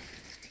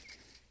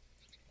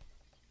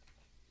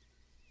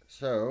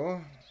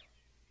 So,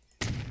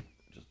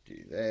 just do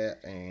that,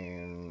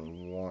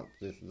 and once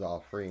this is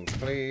all free and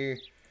clear,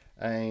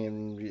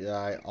 and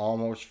I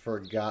almost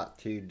forgot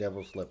to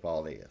double slip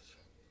all this.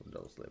 So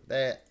double slip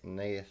that and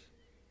this.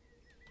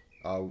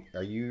 Oh,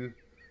 are you?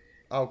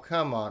 Oh,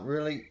 come on,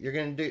 really? You're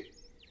gonna do?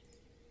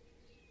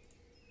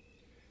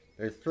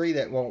 There's 3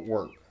 that won't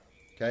work.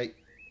 Okay.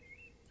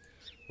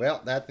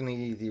 Well, that's an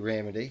easy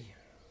remedy.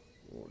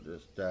 We'll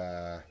just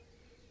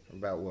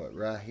about what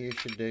right here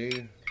should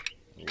do.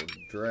 We'll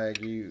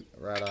drag you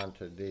right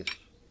onto this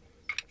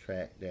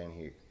track down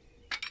here.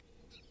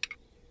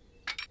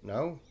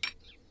 No?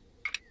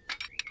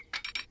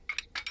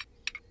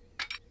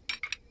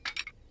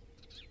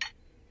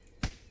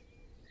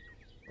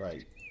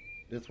 Right.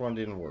 This one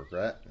didn't work,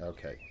 right?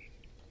 Okay.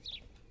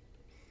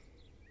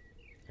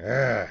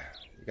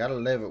 You gotta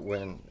live it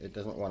when it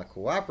doesn't want to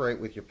cooperate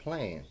with your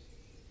plan.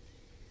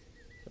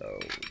 So,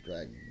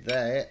 drag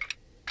that.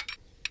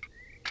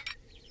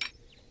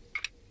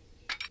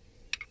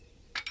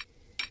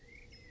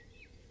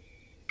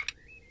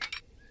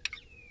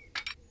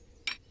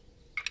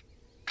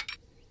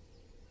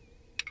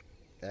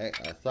 Okay,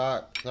 I saw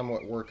it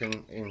somewhat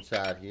working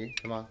inside here.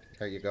 Come on,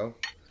 there you go.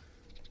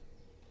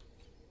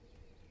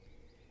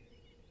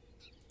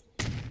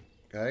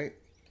 Okay,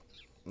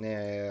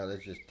 now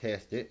let's just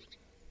test it.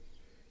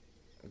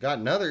 Got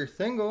another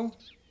single,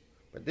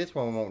 but this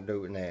one won't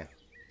do it now.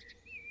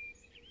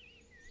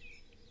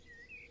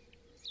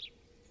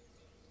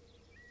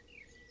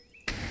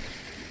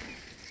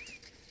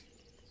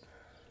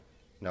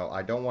 No,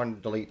 I don't want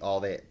to delete all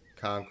that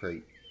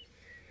concrete.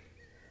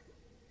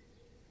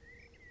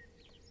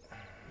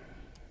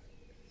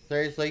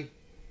 Seriously?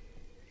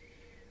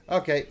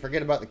 Okay,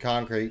 forget about the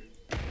concrete.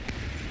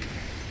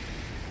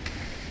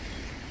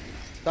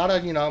 Thought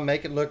I'd,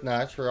 make it look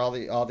nice for all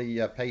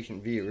the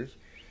patient viewers.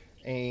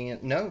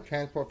 And no,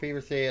 Transport Fever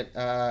said,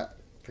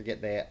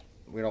 forget that.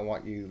 We don't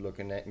want you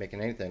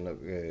making anything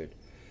look good.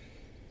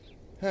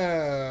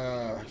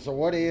 So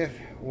what if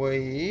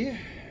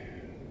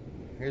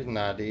here's an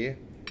idea.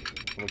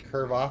 Can we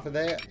curve off of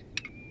that?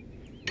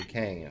 We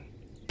can.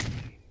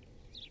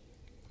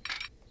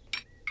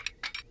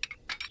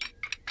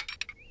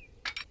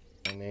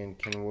 And then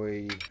can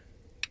we,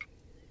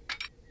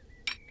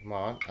 come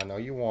on, I know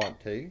you want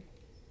to.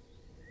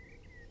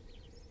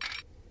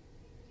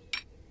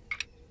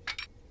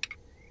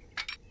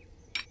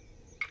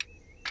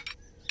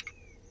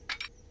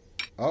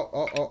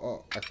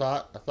 Oh, I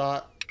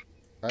thought,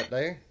 right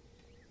there.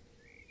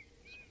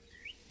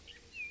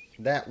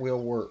 That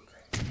will work.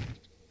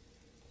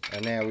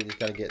 And now we just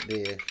gotta get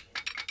this.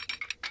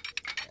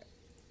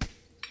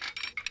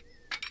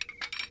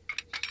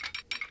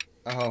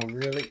 Oh,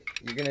 really?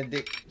 You're gonna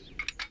do...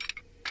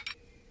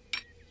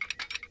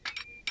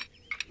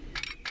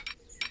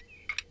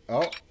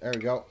 Oh, there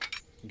we go.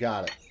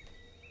 Got it.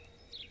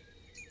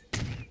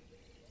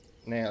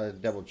 Now let's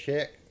double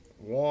check.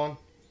 1.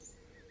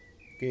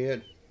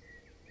 Good.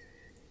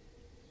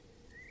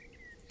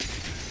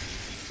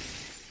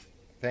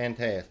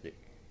 Fantastic.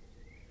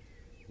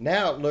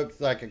 Now it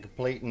looks like a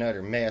complete and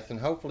utter mess, and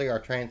hopefully our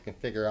trains can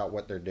figure out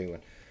what they're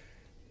doing.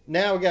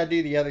 Now we got to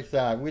do the other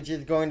side, which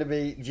is going to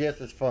be just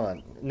as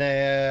fun.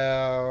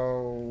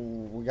 Now,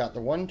 we got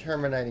the one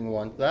terminating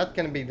one, so that's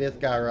going to be this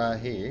guy right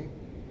here.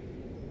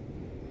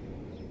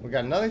 We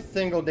got another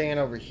single Dan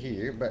over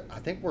here, but I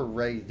think we're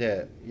raised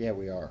up. Yeah,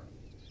 we are.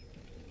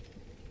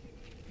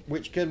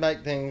 Which could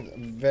make things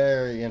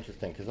very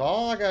interesting, because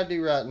all I got to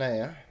do right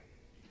now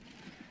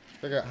is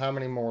figure out how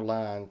many more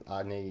lines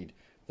I need.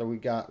 So we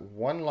got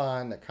one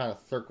line that kind of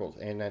circles,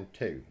 and then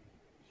 2.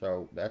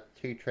 So that's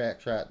 2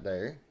 tracks right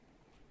there.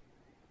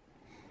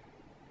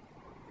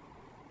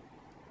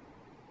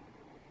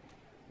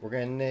 We're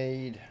going to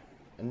need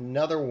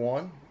another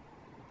one.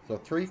 So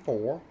 3,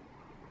 4,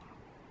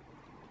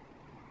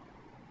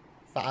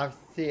 5,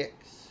 6.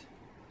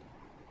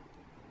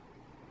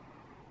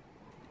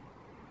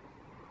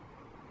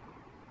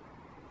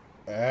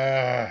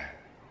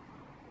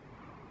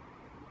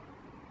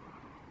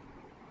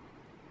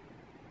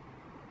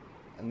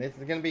 And this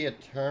is going to be a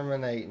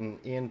terminating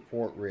in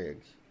Fort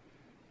Riggs.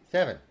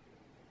 7.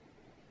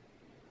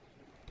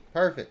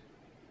 Perfect.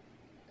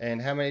 And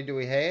how many do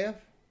we have?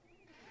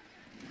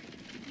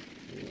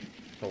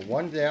 So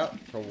one's out.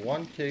 So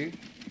 1, 2,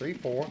 3,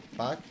 4,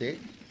 5, 6.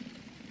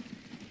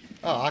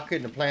 Oh, I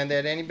couldn't have planned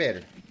that any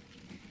better.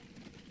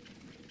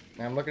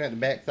 Now I'm looking at the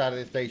back side of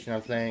the station.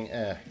 I'm saying,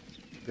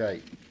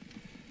 great.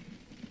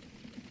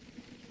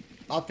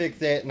 I'll fix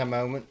that in a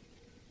moment.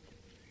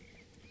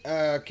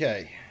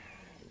 Okay.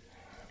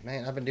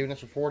 Man, I've been doing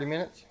this for 40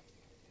 minutes.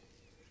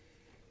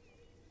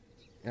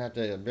 I have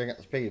to bring up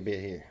the speed a bit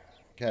here.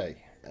 Okay.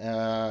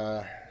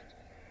 But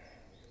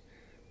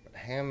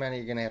how many are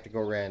you going to have to go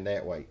around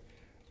that way?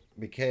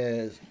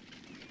 Because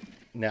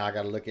now I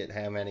got to look at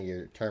how many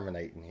are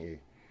terminating here.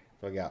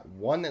 So I got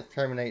one that's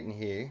terminating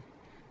here.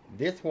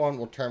 This one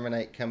will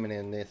terminate coming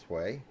in this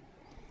way.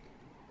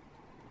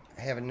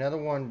 I have another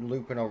one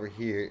looping over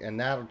here, and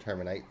that'll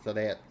terminate. So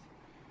that's,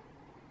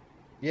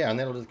 yeah, and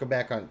then it'll just go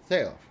back on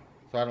itself.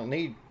 So I don't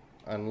need,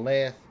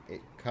 unless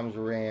it comes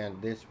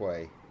around this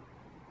way.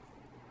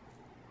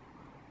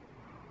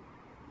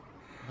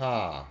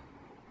 Ha.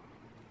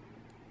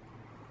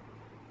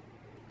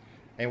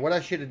 And what I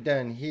should have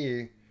done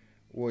here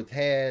was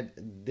had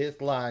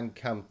this line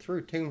come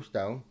through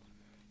Tombstone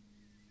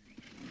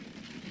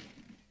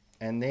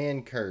and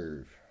then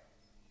curve.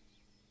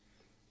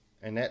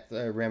 And that's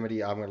a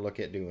remedy I'm going to look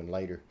at doing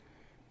later,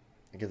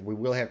 because we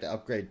will have to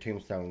upgrade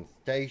Tombstone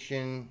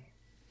Station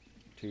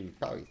to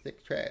probably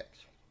 6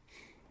 tracks.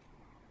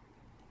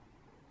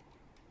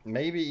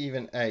 Maybe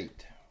even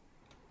 8.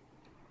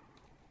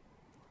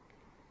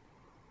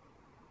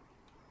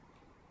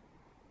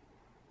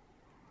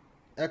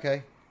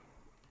 Okay.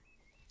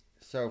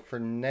 So for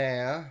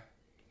now,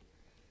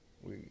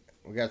 we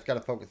got to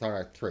focus on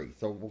our 3.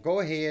 So we'll go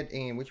ahead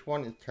and, which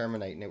one is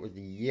terminating? It was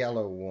the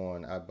yellow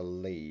one, I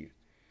believe.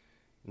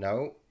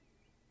 No,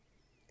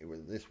 it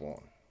was this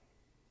one.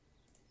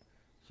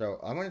 So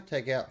I'm going to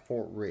take out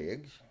Fort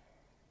Riggs.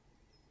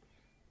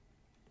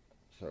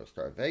 So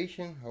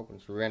Starvation, Hope and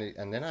Serenity,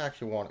 and then I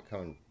actually want it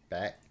coming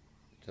back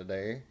to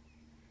there.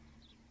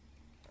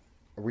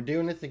 Are we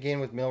doing this again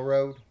with Mill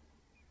Road?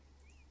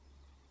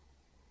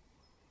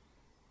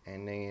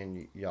 And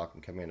then y'all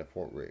can come into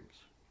Fort Riggs.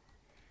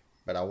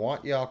 But I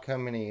want y'all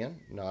coming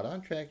in, not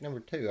on track number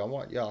 2. I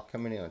want y'all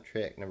coming in on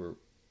track number...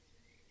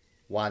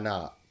 Why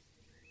not?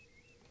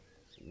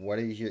 What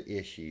is your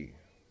issue?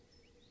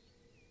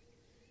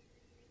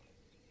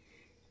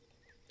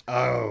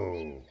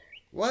 Oh.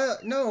 Well,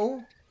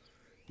 no.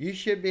 You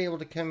should be able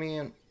to come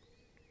in.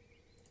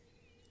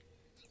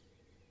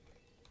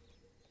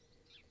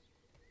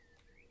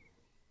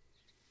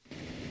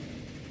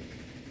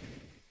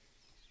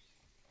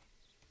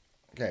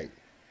 Okay.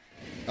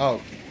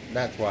 Oh,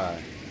 that's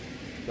why.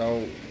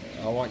 So,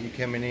 I want you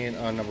coming in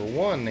on number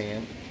 1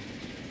 then.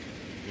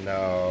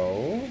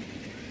 No.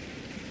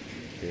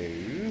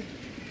 2.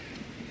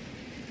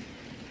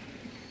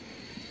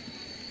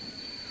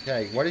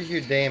 Okay, what is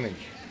your damage?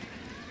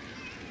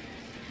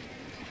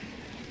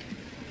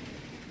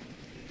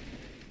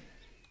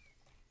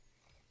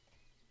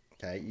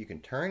 Okay, you can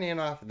turn in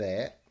off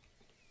that.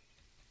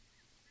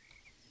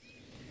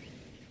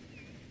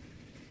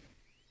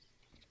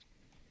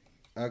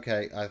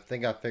 Okay, I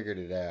think I figured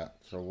it out.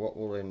 So what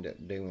we'll end up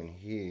doing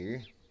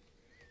here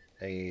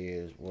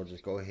is we'll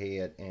just go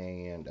ahead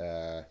and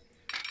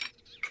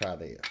try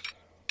this.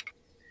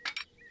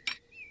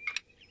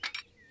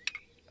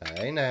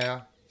 Hey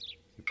now,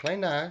 you play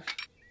nice.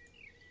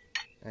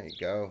 There you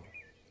go.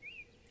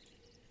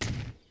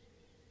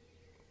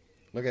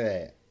 Look at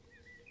that.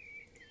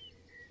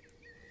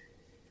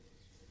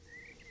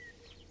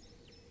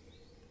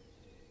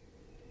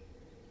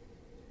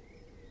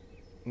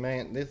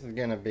 Man, this is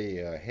gonna be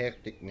a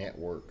hectic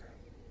network.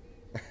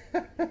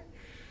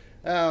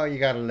 Oh, you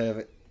gotta love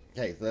it.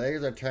 Okay, so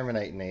there's our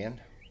terminating end.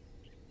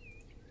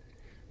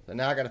 So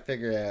now I gotta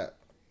figure out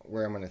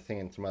where I'm gonna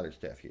send some other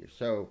stuff here.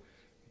 So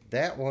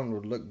that one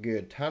would look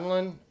good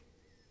tunneling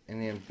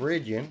and then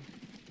bridging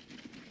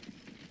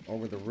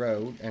over the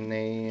road and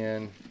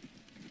then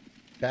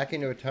back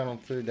into a tunnel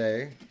through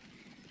there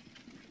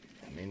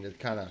and then just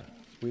kind of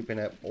sweeping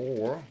up,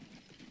 or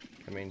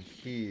come in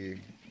here.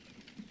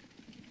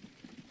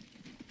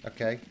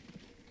 Okay,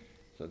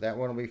 so that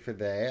one will be for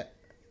that.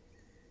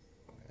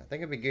 I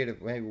think it'd be good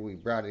if maybe we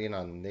brought it in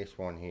on this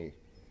one here.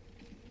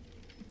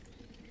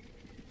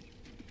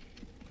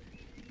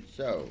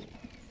 So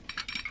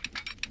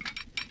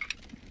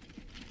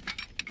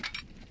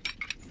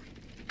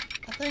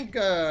I think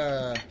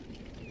yeah,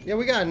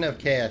 we got enough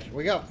cash.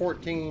 We got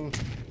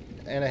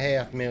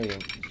 14.5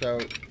 million. So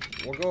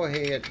we'll go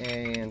ahead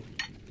and,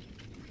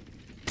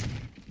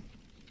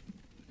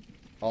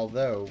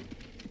 although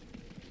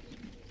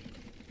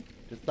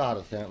just thought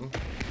of something.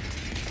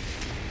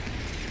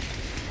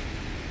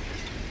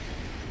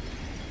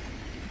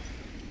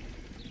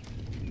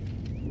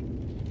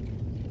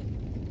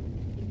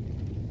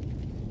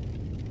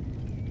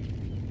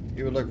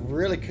 It would look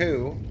really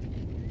cool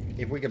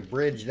if we could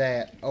bridge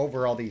that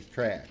over all these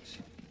tracks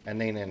and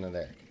then into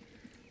there.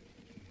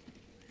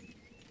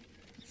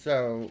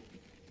 So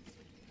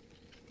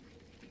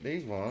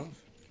these ones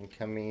can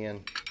come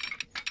in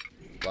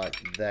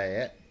like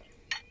that.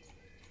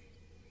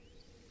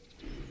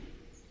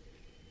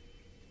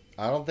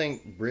 I don't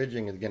think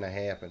bridging is going to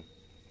happen.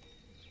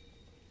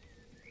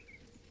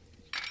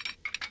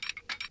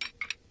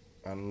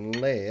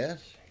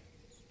 Unless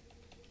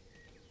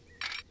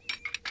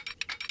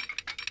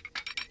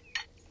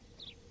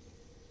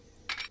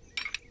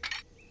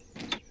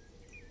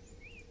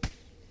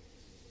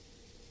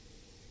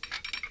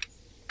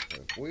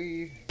if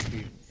we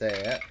do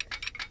that,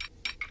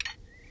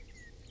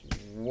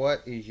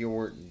 what is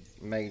your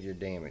major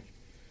damage?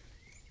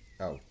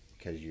 Oh,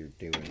 because you're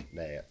doing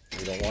that.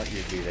 We don't want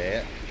you to do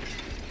that.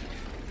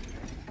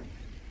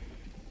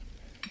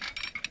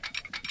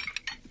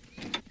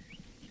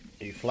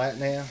 Are you flat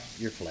now?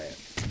 You're flat.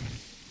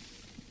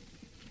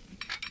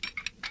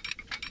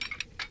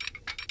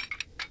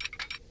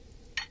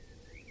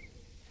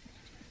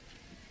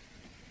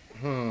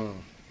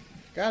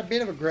 Got a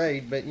bit of a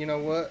grade, but you know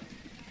what?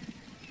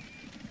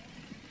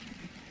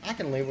 I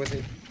can live with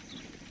it.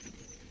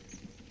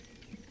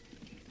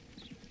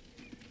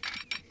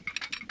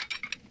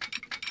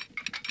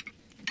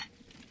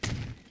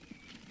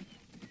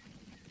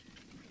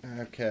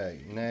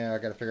 Okay, now I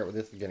gotta figure out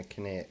where this is gonna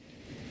connect.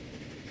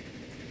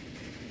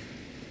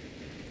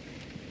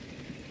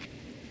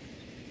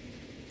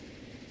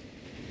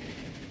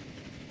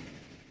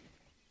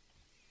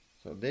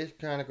 So this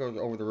kind of goes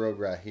over the road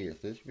right here.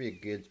 So this would be a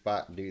good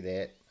spot to do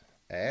that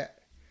at.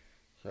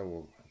 So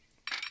we'll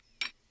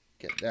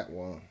get that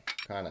one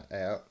kind of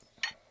out.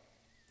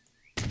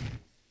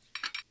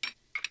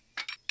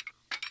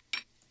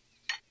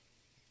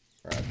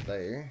 Right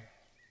there.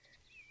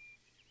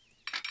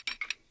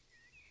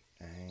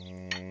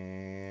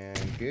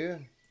 And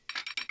good.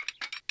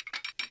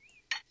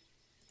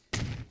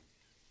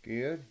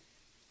 Good.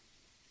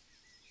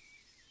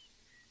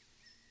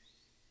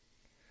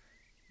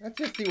 Let's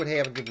just see what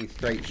happens if we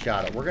straight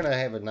shot it. We're going to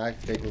have a nice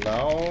big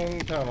long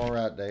tunnel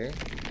right there.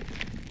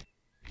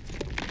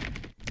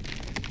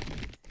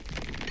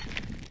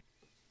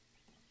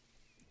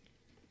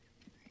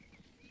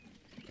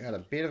 Got a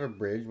bit of a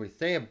bridge. We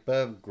stay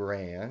above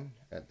ground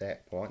at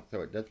that point,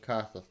 so it does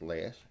cost us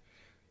less.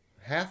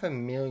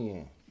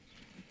 $500,000.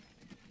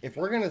 If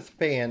we're going to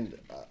spend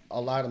a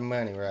lot of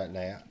money right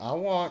now, I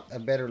want a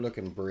better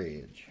looking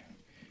bridge.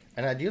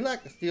 And I do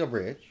like the steel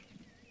bridge.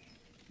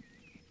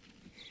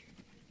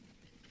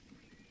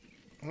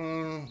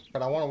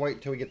 But I want to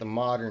wait till we get the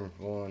modern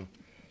one.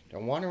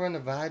 Don't want to run the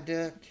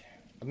viaduct.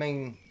 I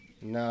mean,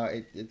 no,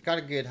 it's got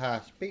a good high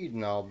speed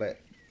and all, but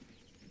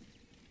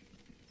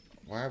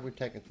why are we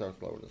taking so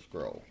slow to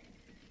scroll?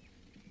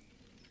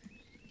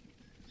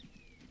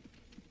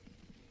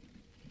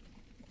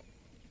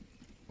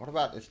 What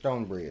about the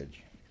stone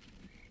bridge?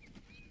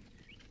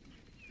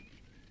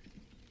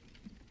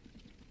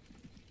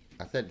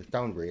 I said the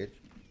stone bridge.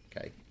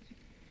 Okay.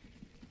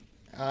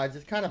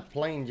 Just kind of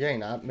plain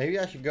Jane. Maybe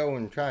I should go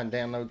and try and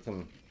download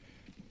some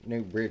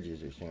new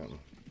bridges or something.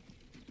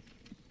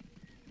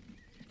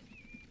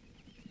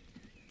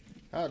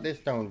 How about this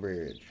stone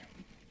bridge?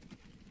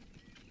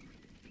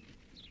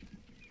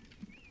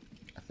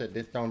 I said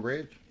this stone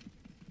bridge.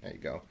 There you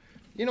go.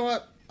 You know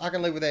what? I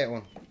can live with that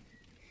one.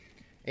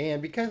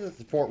 And because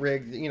it's Fort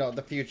Riggs, you know,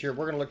 the future,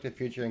 we're going to look to the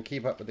future and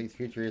keep up with these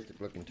futuristic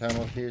looking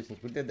tunnels here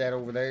since we did that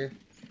over there.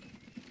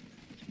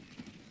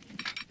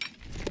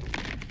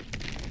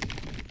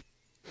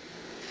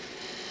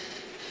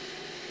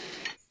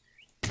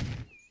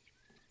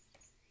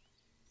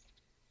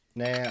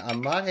 Now, I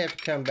might have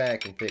to come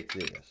back and fix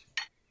this.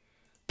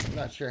 I'm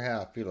not sure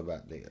how I feel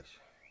about this.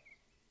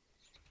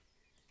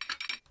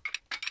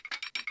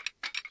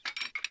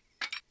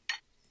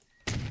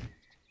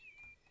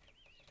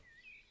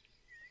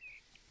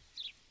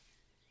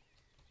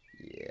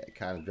 Yeah, it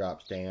kind of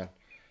drops down.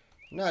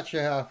 Not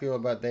sure how I feel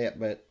about that,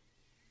 but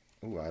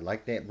ooh, I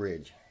like that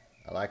bridge.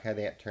 I like how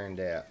that turned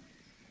out.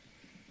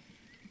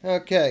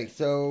 Okay,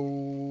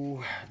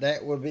 so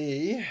that will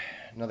be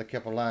another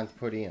couple lines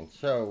put in.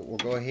 So we'll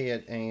go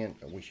ahead and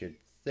we should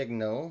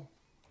signal.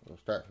 We'll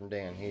start from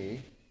down here.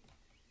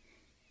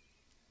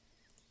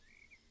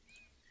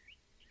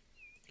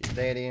 Get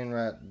that in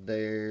right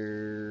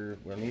there.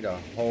 We'll need a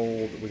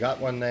hold. We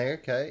got one there,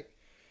 okay.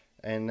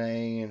 And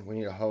then we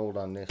need a hold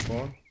on this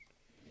one.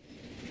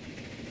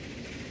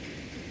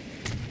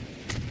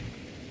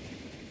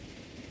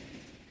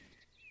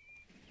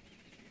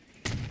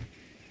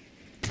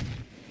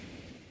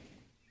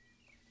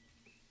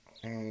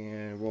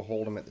 And we'll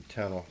hold them at the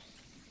tunnel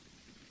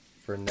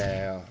for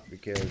now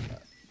because I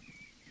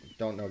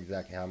don't know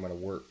exactly how I'm going to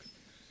work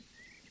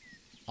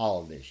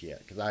all of this yet.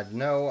 Because I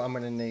know I'm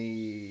going to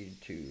need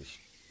to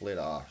split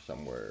off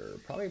somewhere.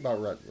 Probably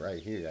about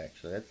right here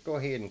actually. Let's go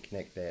ahead and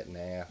connect that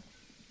now.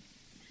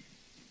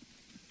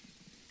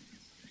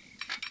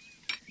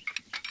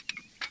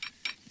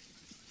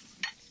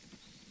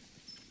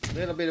 A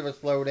little bit of a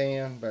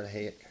slowdown, but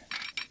heck,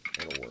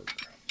 it'll work.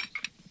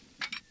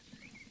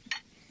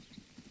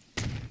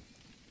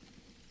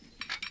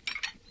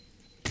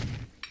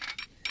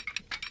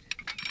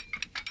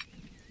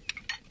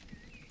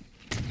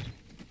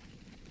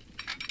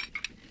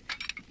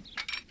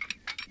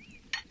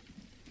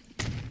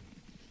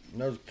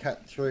 those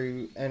cut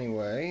through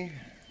anyway.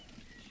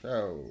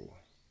 So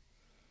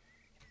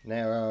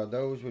now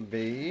those would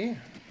be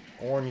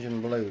orange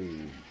and blue,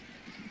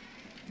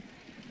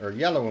 or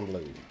yellow and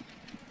blue.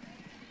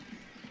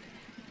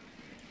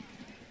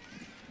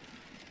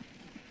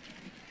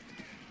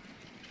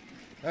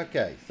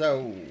 Okay,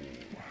 so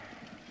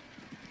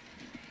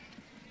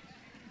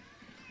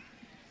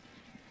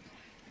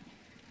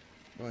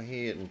go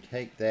ahead and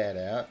take that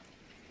out.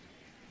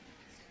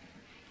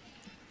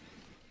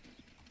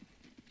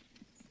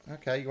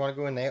 Okay, you want to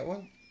go in that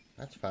one?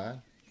 That's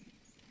fine.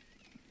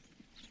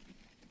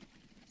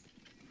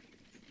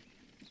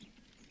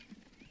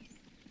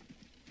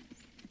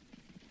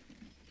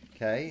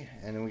 Okay,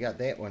 and then we got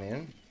that one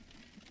in.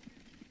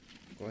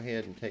 Go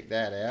ahead and take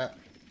that out.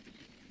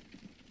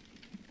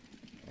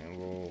 And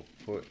we'll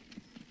put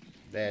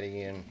that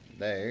in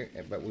there.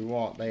 But we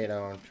want that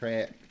on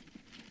track.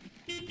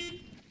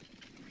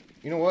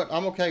 You know what?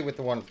 I'm okay with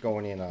the one that's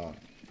going in on.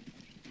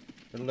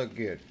 It'll look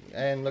good.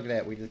 And look at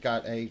that. We just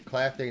got a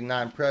Class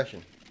 89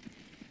 Prussian.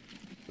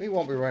 We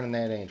won't be running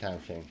that anytime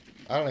soon.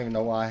 I don't even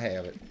know why I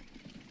have it.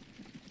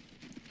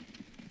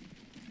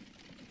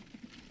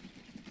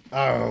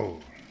 Oh,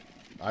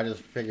 I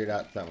just figured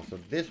out something. So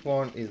this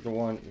one is the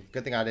one.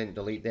 Good thing I didn't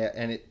delete that.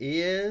 And it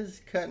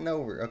is cutting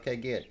over. Okay,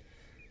 good.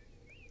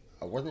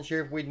 I wasn't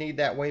sure if we'd need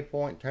that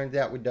waypoint. Turns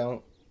out we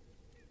don't.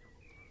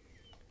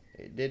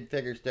 It did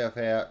figure stuff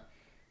out.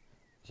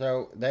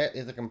 So that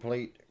is a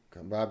complete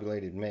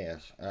combobulated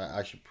mess.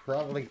 I should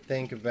probably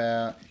think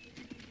about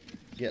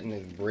getting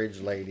this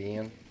bridge laid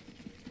in.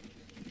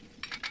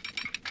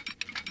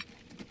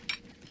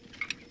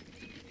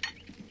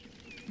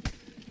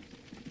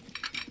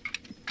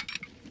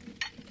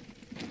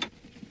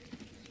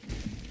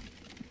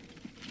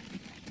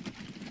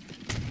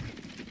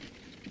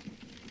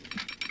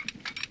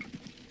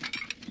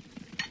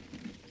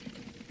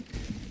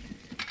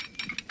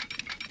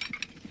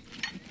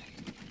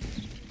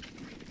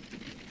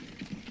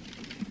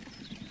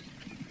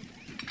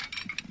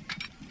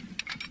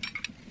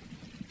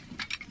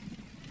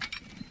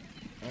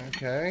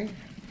 Okay.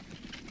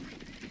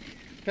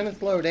 It's gonna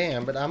slow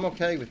down, but I'm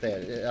okay with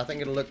that. I think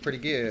it'll look pretty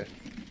good.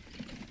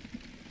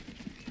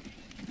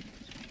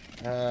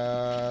 Do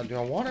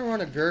I want to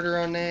run a girder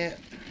on that?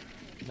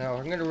 No,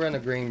 I'm gonna run a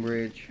green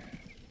bridge.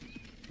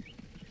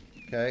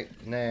 Okay,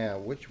 now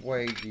which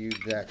way do you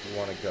exactly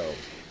want to go?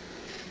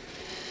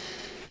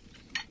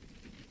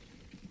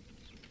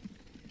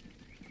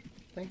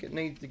 I think it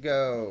needs to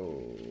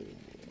go.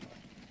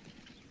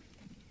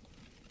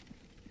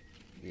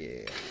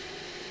 Yeah.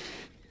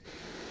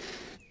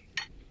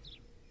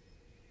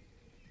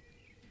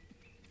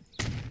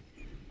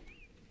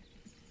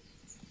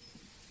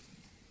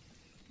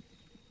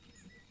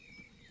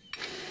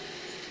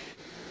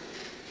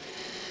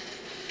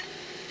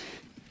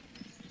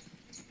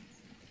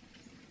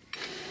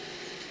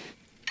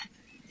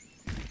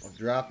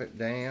 Drop it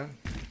down,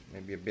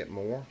 maybe a bit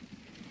more.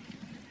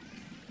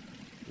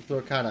 So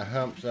it kind of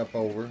humps up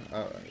over.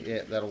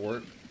 Yeah, that'll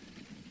work.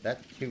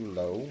 That's too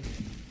low.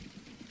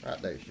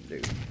 Right there should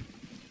do.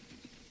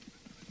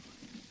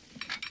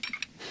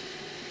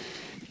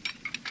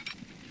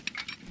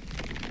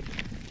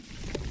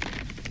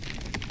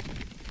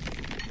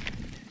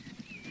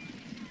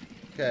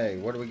 Okay,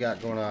 what do we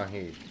got going on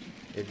here?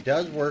 It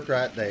does work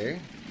right there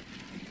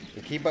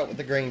to keep up with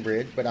the green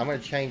bridge, but I'm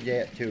going to change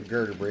that to a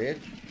girder bridge.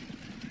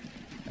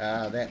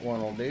 That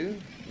one will do.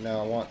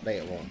 No, I want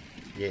that one.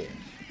 Yes.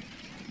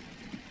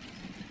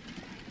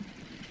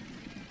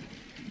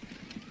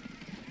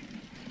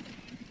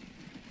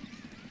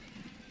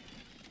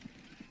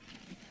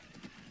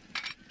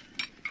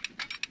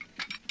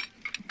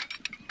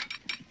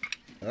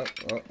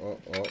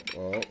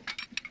 Oh.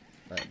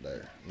 Right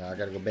there. Now I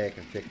gotta go back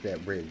and fix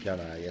that bridge, don't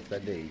I? Yes, I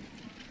do.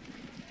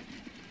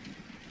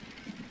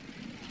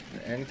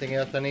 Anything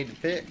else I need to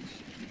fix?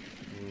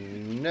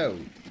 No.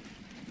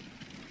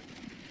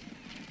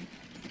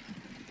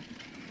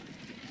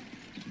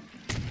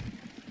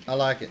 I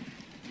like it.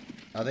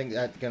 I think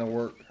that's going to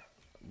work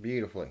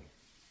beautifully.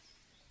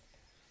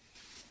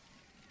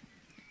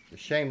 It's a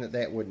shame that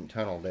that wouldn't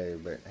tunnel there,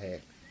 but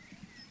heck.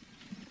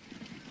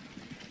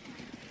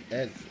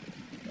 That's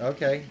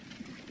okay.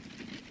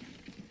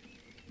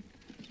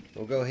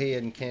 We'll go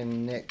ahead and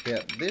connect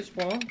up this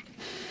one.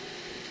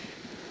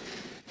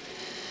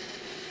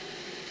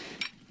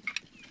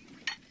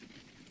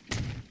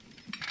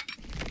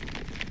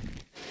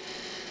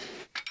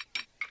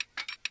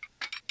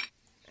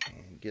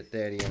 Get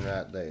that in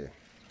right there.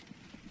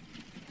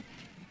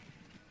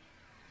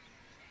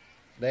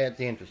 That's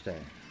interesting.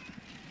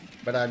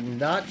 But I'm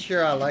not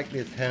sure I like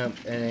this hump,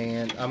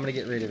 and I'm going to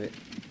get rid of it.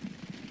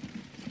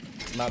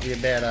 Might be a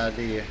bad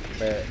idea,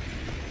 but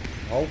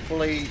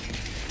hopefully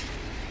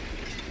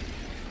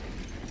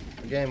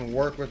the game will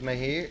work with me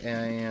here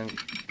and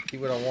see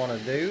what I want to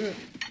do,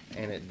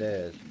 and it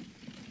does.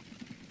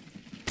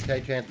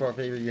 Okay, Transport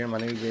Fever, you're my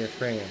new best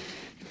friend.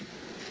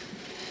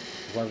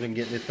 As long as we can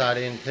get this side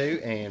in too,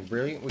 and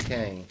brilliant we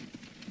can.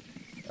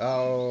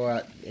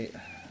 Oh,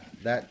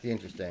 that's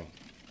interesting.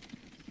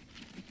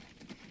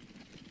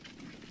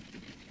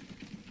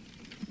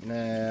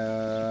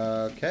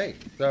 Now, okay,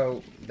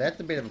 so that's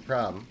a bit of a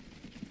problem.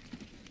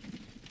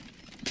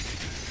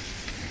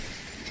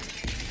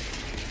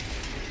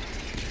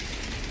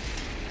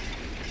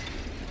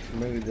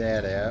 Smooth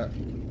that out.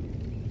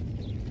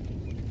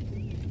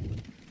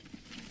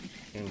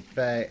 In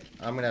fact,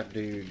 I'm going to have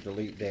to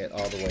delete that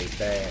all the way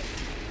back.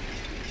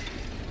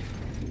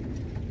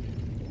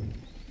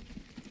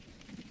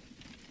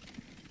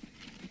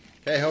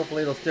 Okay,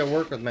 hopefully it'll still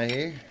work with me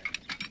here.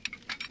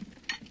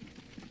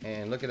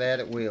 And look at that,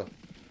 it will.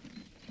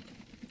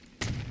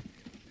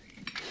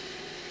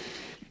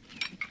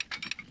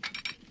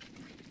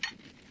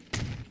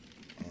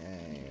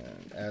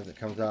 And as it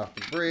comes off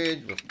the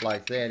bridge, we'll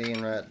splice that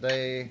in right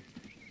there.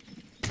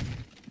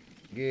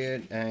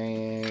 Good,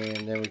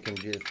 and then we can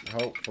just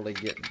hopefully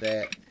get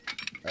that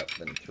up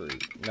and through.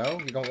 No,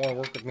 you don't want to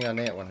work with me on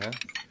that one, huh?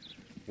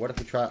 What if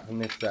we try it from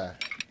this side?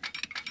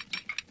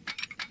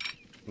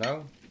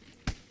 No?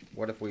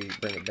 What if we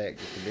bring it back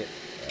just a bit?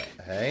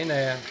 Hey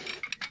now.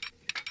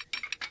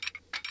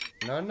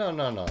 No, no,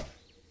 no, no.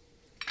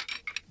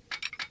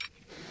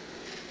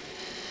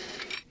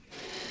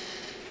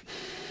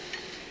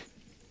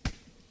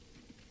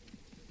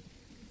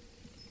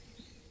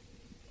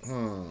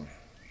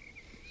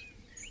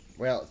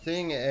 Well,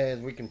 seeing as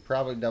we can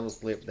probably double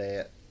slip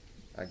that,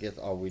 I guess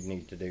all we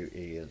need to do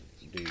is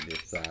do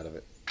this side of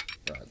it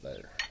right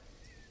there.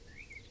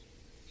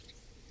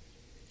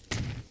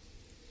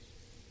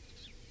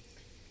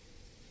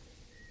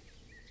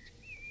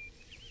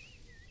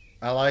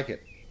 I like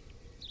it.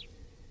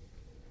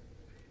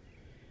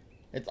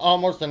 It's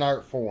almost an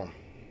art form.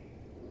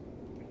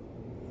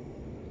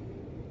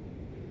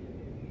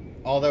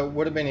 Although it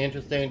would have been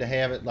interesting to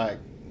have it like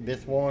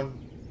this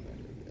one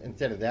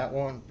instead of that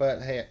one,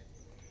 but hey,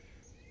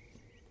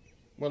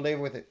 we'll live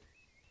with it.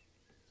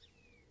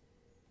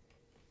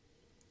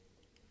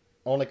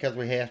 Only because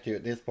we have to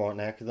at this point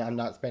now, because I'm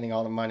not spending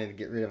all the money to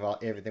get rid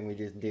of everything we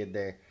just did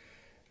there.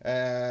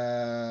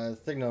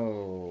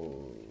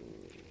 Signals.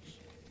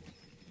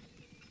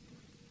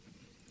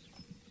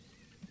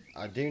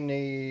 I do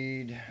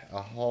need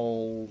a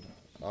hold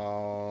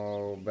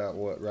about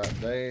what right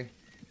there.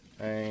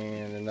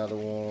 And another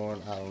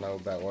one, I don't know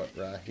about what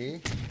right here.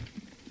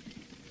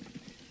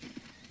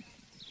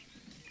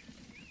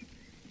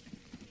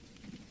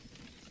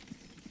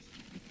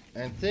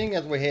 And seeing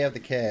as we have the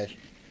cash,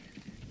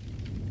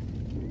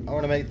 I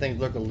want to make things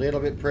look a little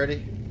bit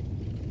pretty.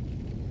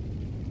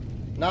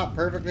 Not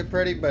perfectly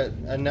pretty, but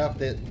enough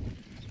that,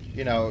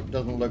 you know, it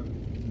doesn't look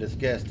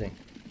disgusting.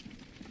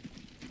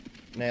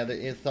 Now there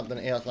is something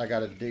else I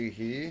got to do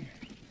here.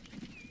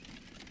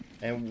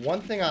 And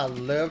one thing I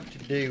love to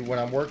do when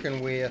I'm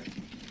working with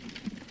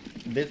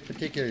this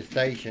particular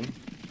station.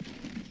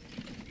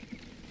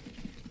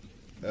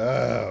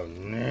 Oh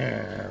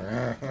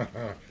no.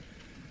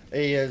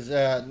 Is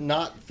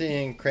not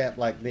seeing crap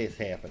like this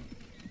happen.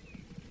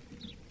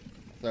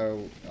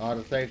 So I ought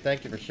to say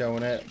thank you for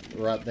showing that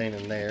right then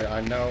and there.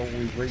 I know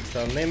we've reached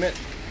our limit.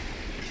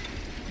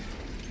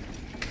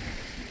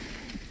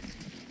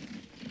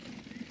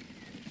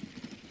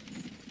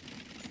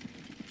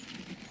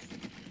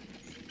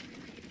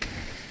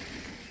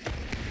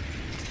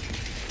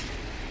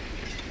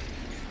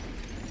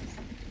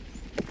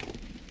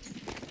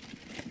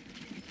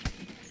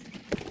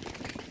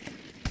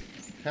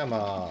 Come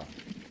on.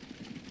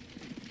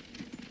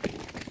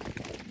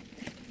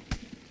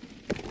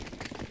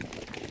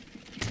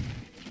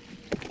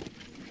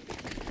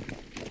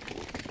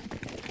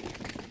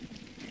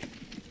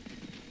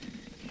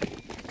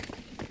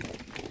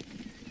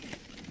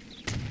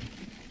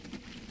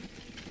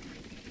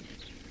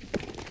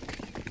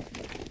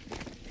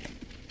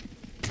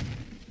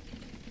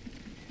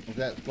 Is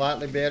that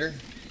slightly better?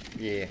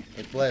 Yeah,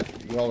 it's less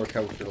roller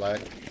coaster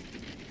like.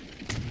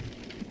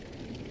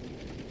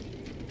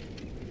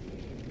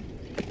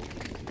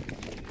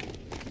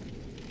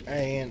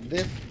 And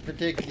this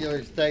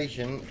particular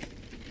station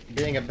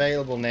being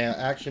available now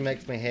actually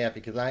makes me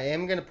happy, because I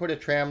am going to put a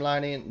tram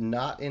line in,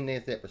 not in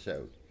this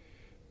episode,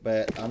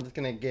 but I'm just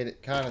going to get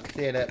it kind of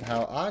set up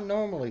how I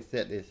normally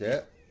set this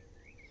up.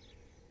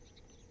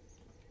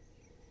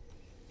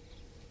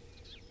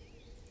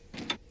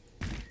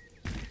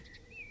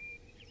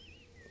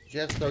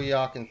 Just so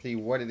y'all can see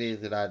what it is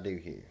that I do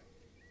here.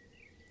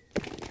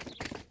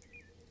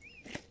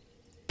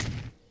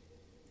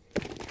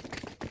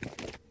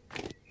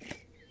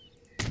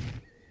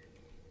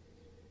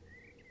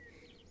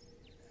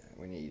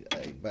 We need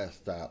a bus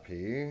stop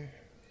here.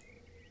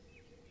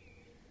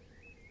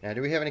 Now,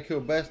 do we have any cool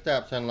bus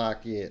stops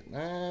unlocked yet?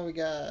 We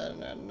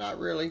got, not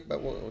really,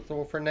 but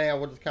so for now,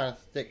 we'll just kind of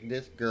stick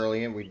this girl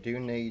in. We do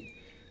need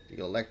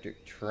the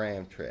electric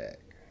tram track.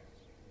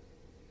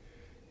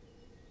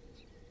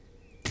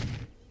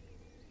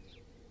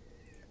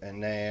 And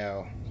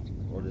now,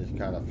 we'll just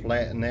kind of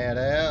flatten that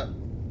out.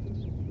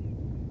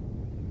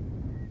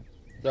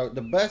 So,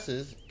 the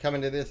buses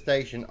coming to this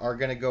station are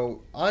going to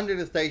go under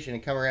the station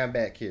and come around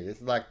back here. This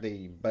is like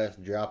the bus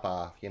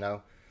drop-off, you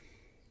know.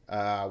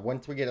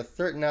 Once we get a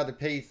certain other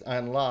piece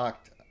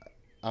unlocked,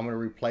 I'm going to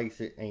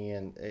replace it,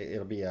 and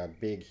it'll be a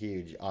big,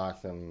 huge,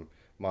 awesome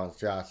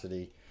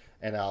monstrosity.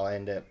 And I'll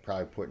end up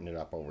probably putting it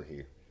up over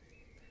here.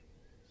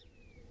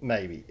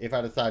 Maybe, if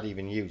I decide to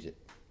even use it.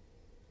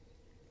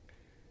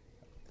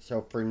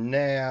 So for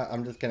now,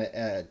 I'm just going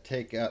to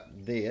take up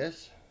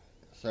this.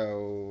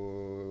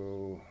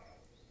 So,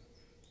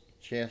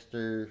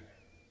 Chester,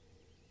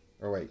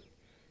 or wait,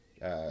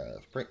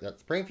 that's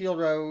Springfield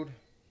Road.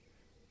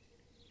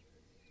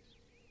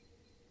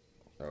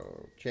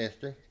 So,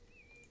 Chester.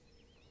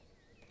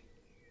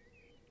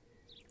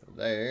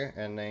 There,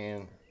 and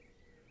then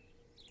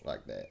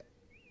like that.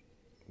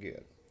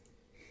 Good.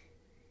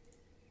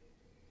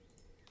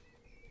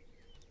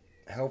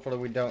 Hopefully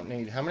we don't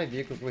need... How many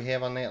vehicles we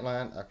have on that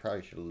line? I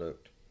probably should have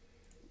looked.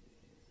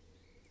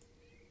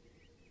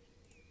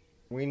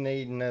 We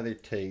need another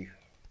 2.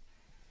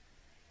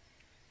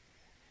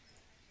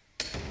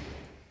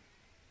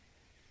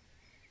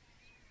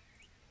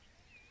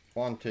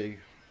 One, 2.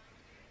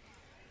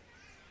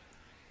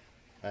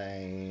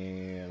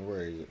 And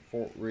where is it?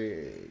 Fort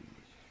Riggs.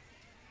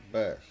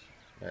 Bus.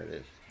 There it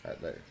is.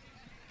 Right there.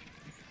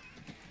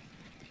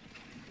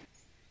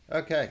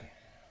 Okay.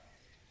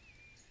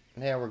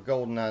 Now we're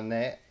golden on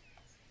that.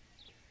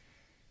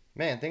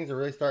 Man, things are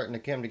really starting to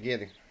come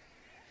together.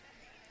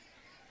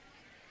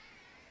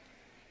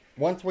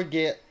 Once we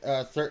get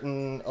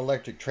certain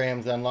electric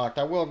trams unlocked,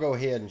 I will go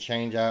ahead and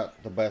change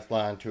out the bus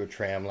line to a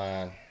tram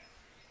line,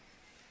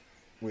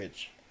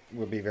 which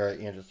will be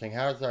very interesting.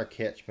 How's our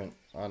catchment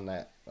on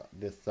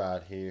this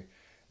side here?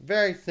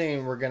 Very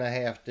soon we're going to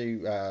have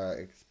to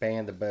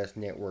expand the bus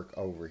network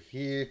over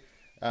here.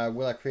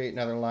 Will I create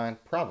another line?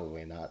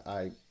 Probably not.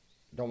 I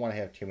don't want to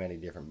have too many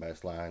different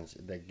bus lines.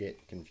 They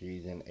get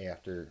confusing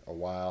after a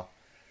while.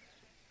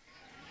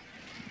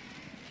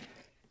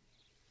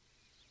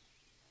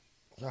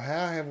 So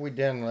how have we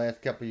done the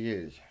last couple of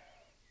years?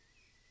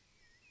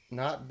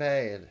 Not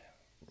bad.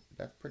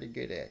 That's pretty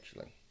good,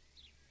 actually.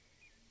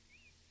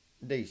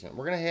 Decent.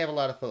 We're going to have a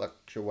lot of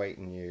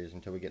fluctuating years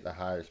until we get the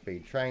higher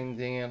speed trains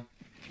in.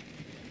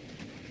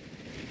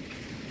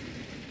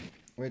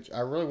 Which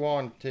I really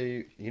want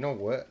to... You know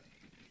what?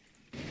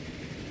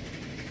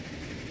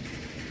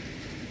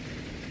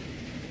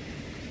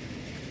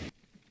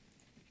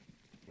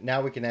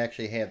 Now we can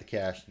actually have the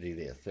cash to do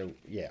this. So,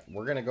 yeah,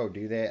 we're going to go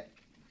do that.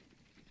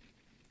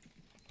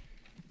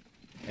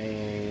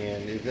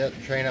 And is that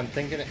the train I'm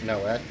thinking of?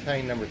 No, that's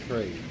train number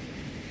 3.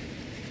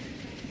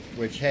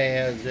 Which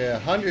has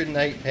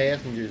 108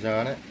 passengers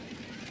on it.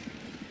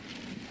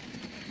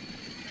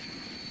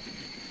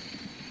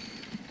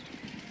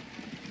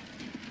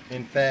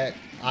 In fact,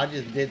 I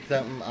just did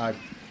something I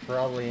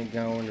probably ain't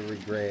going to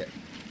regret.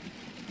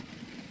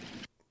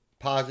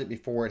 Pause it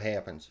before it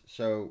happens.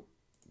 So,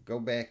 go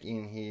back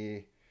in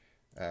here.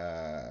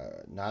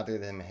 Neither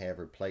of them have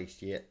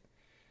replaced yet.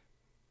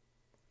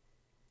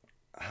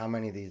 How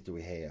many of these do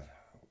we have?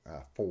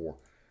 4.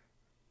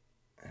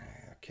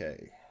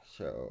 Okay,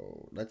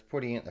 so let's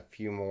put in a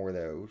few more of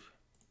those.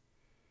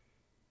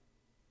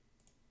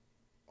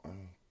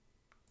 1,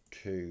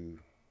 2,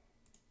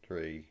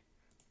 3,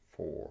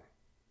 4,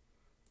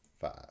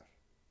 5,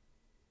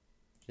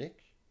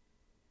 6.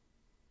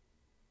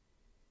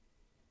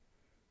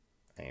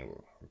 And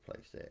we'll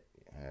replace that.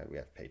 We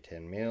have to pay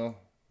 10 mil.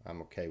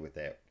 I'm okay with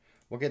that.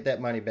 We'll get that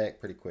money back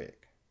pretty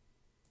quick.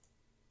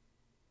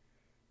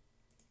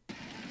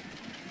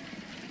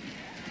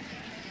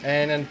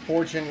 And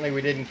unfortunately,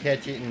 we didn't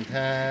catch it in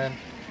time.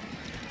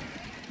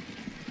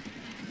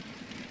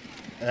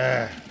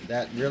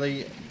 That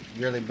really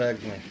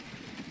bugs me.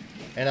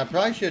 And I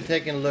probably should have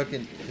taken a look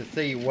to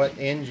see what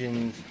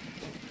engines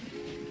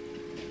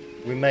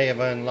we may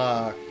have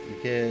unlocked.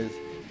 Because,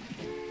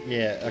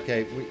 yeah,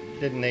 okay, we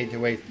didn't need to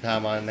waste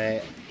time on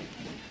that.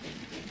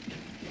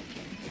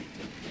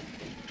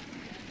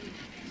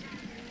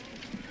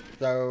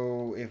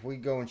 So, if we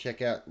go and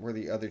check out where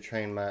the other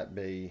train might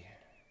be.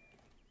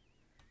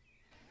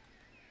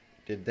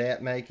 Did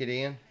that make it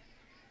in?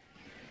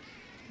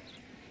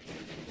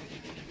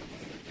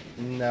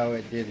 No,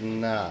 it did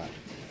not.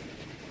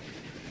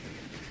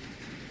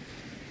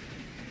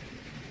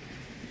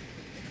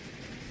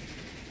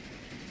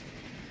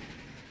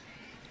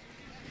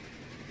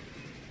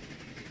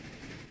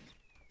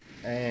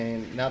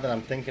 And now that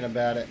I'm thinking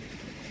about it,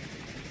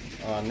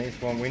 on this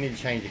one, we need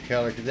to change the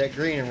color because that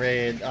green and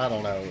red, I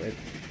don't know, it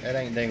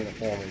ain't doing it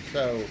for me.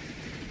 So,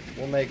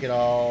 we'll make it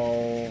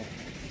all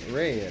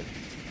red.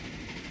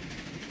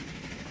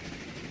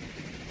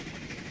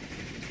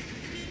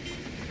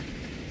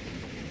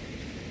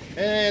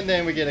 And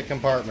then we get a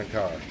compartment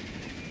car.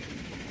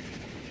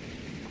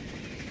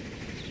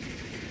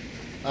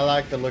 I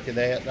like the look of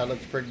that. That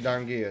looks pretty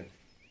darn good.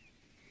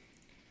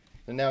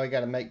 So now we got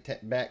to make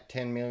back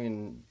 10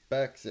 million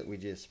bucks that we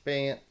just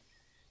spent.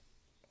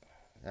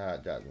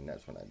 It drives me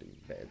nuts when I do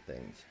bad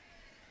things.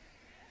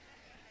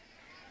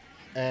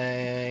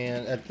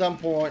 And at some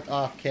point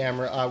off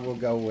camera, I will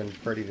go and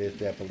pretty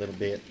this up a little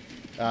bit.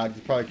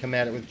 Just probably come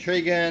at it with a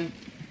tree gun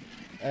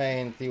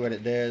and see what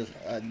it does.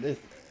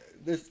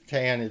 This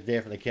town is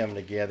definitely coming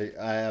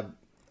together.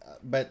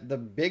 But the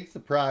big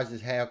surprise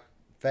is how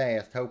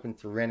fast Hope and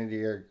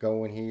Serenity are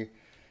going here.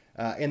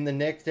 In the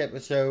next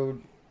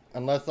episode,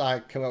 unless I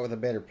come up with a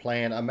better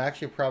plan, I'm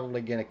actually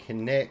probably going to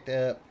connect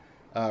up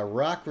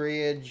Rock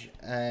Ridge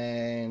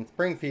and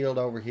Springfield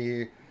over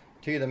here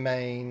to the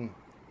main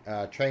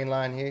train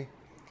line here.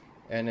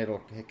 And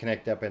it'll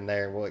connect up in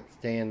there. We'll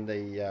extend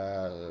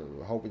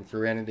the Hope and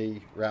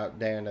Serenity route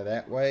down to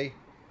that way.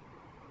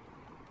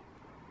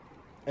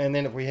 And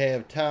then if we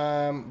have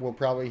time, we'll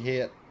probably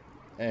hit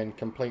and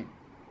complete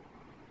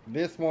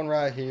this one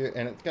right here.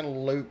 And it's going to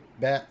loop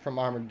back from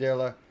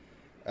Armadillo,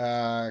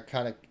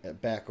 kind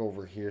of back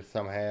over here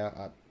somehow.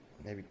 I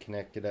maybe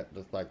connect it up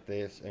just like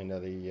this into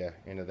the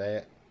into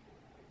that.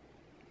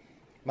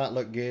 Might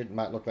look good,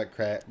 might look like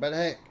crap, but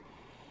heck,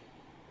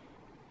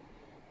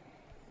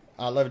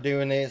 I love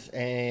doing this,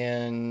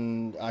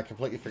 and I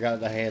completely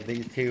forgot that I had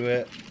these two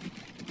up.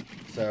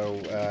 So,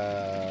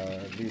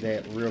 do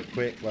that real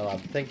quick while I'm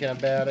thinking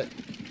about it.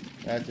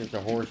 That's just a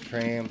horse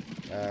tram.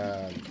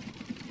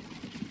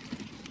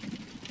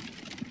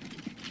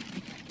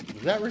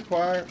 Does that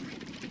require?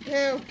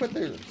 Yeah, we'll put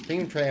the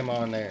steam tram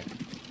on there.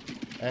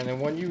 And then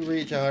when you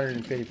reach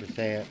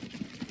 150%,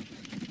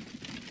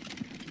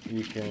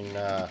 you can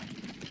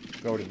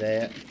go to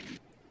that.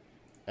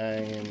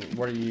 And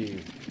what are you?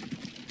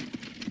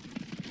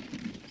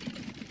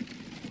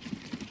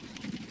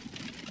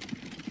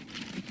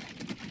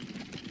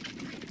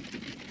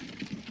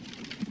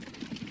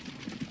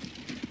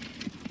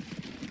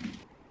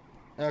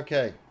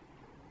 Okay,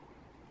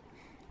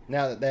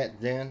 now that that's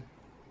done,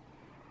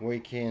 we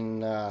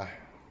can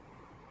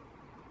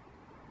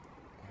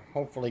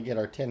hopefully get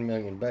our 10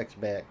 million bucks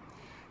back.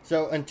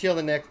 So until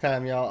the next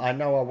time, y'all, I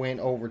know I went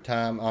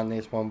overtime on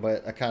this one,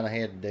 but I kind of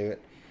had to do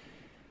it.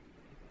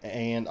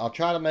 And I'll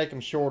try to make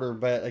them shorter,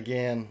 but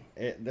again,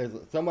 there's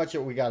so much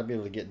that we got to be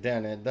able to get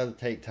done, and it does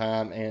take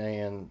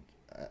time.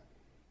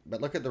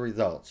 But look at the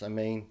results. I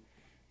mean,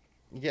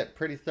 you get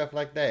pretty stuff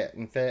like that.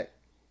 In fact,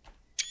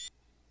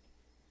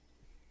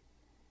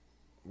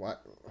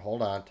 what?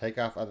 Hold on. Take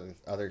off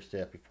other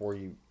stuff before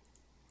you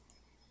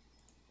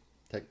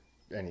take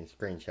any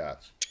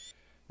screenshots.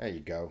 There you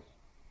go.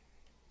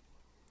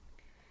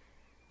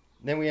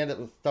 Then we end up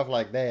with stuff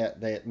like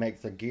that that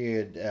makes a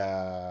good,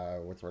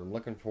 what's what I'm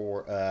looking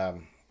for,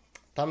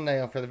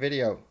 thumbnail for the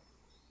video.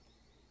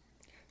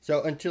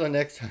 So until the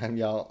next time,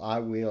 y'all, I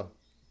will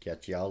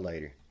catch y'all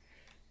later.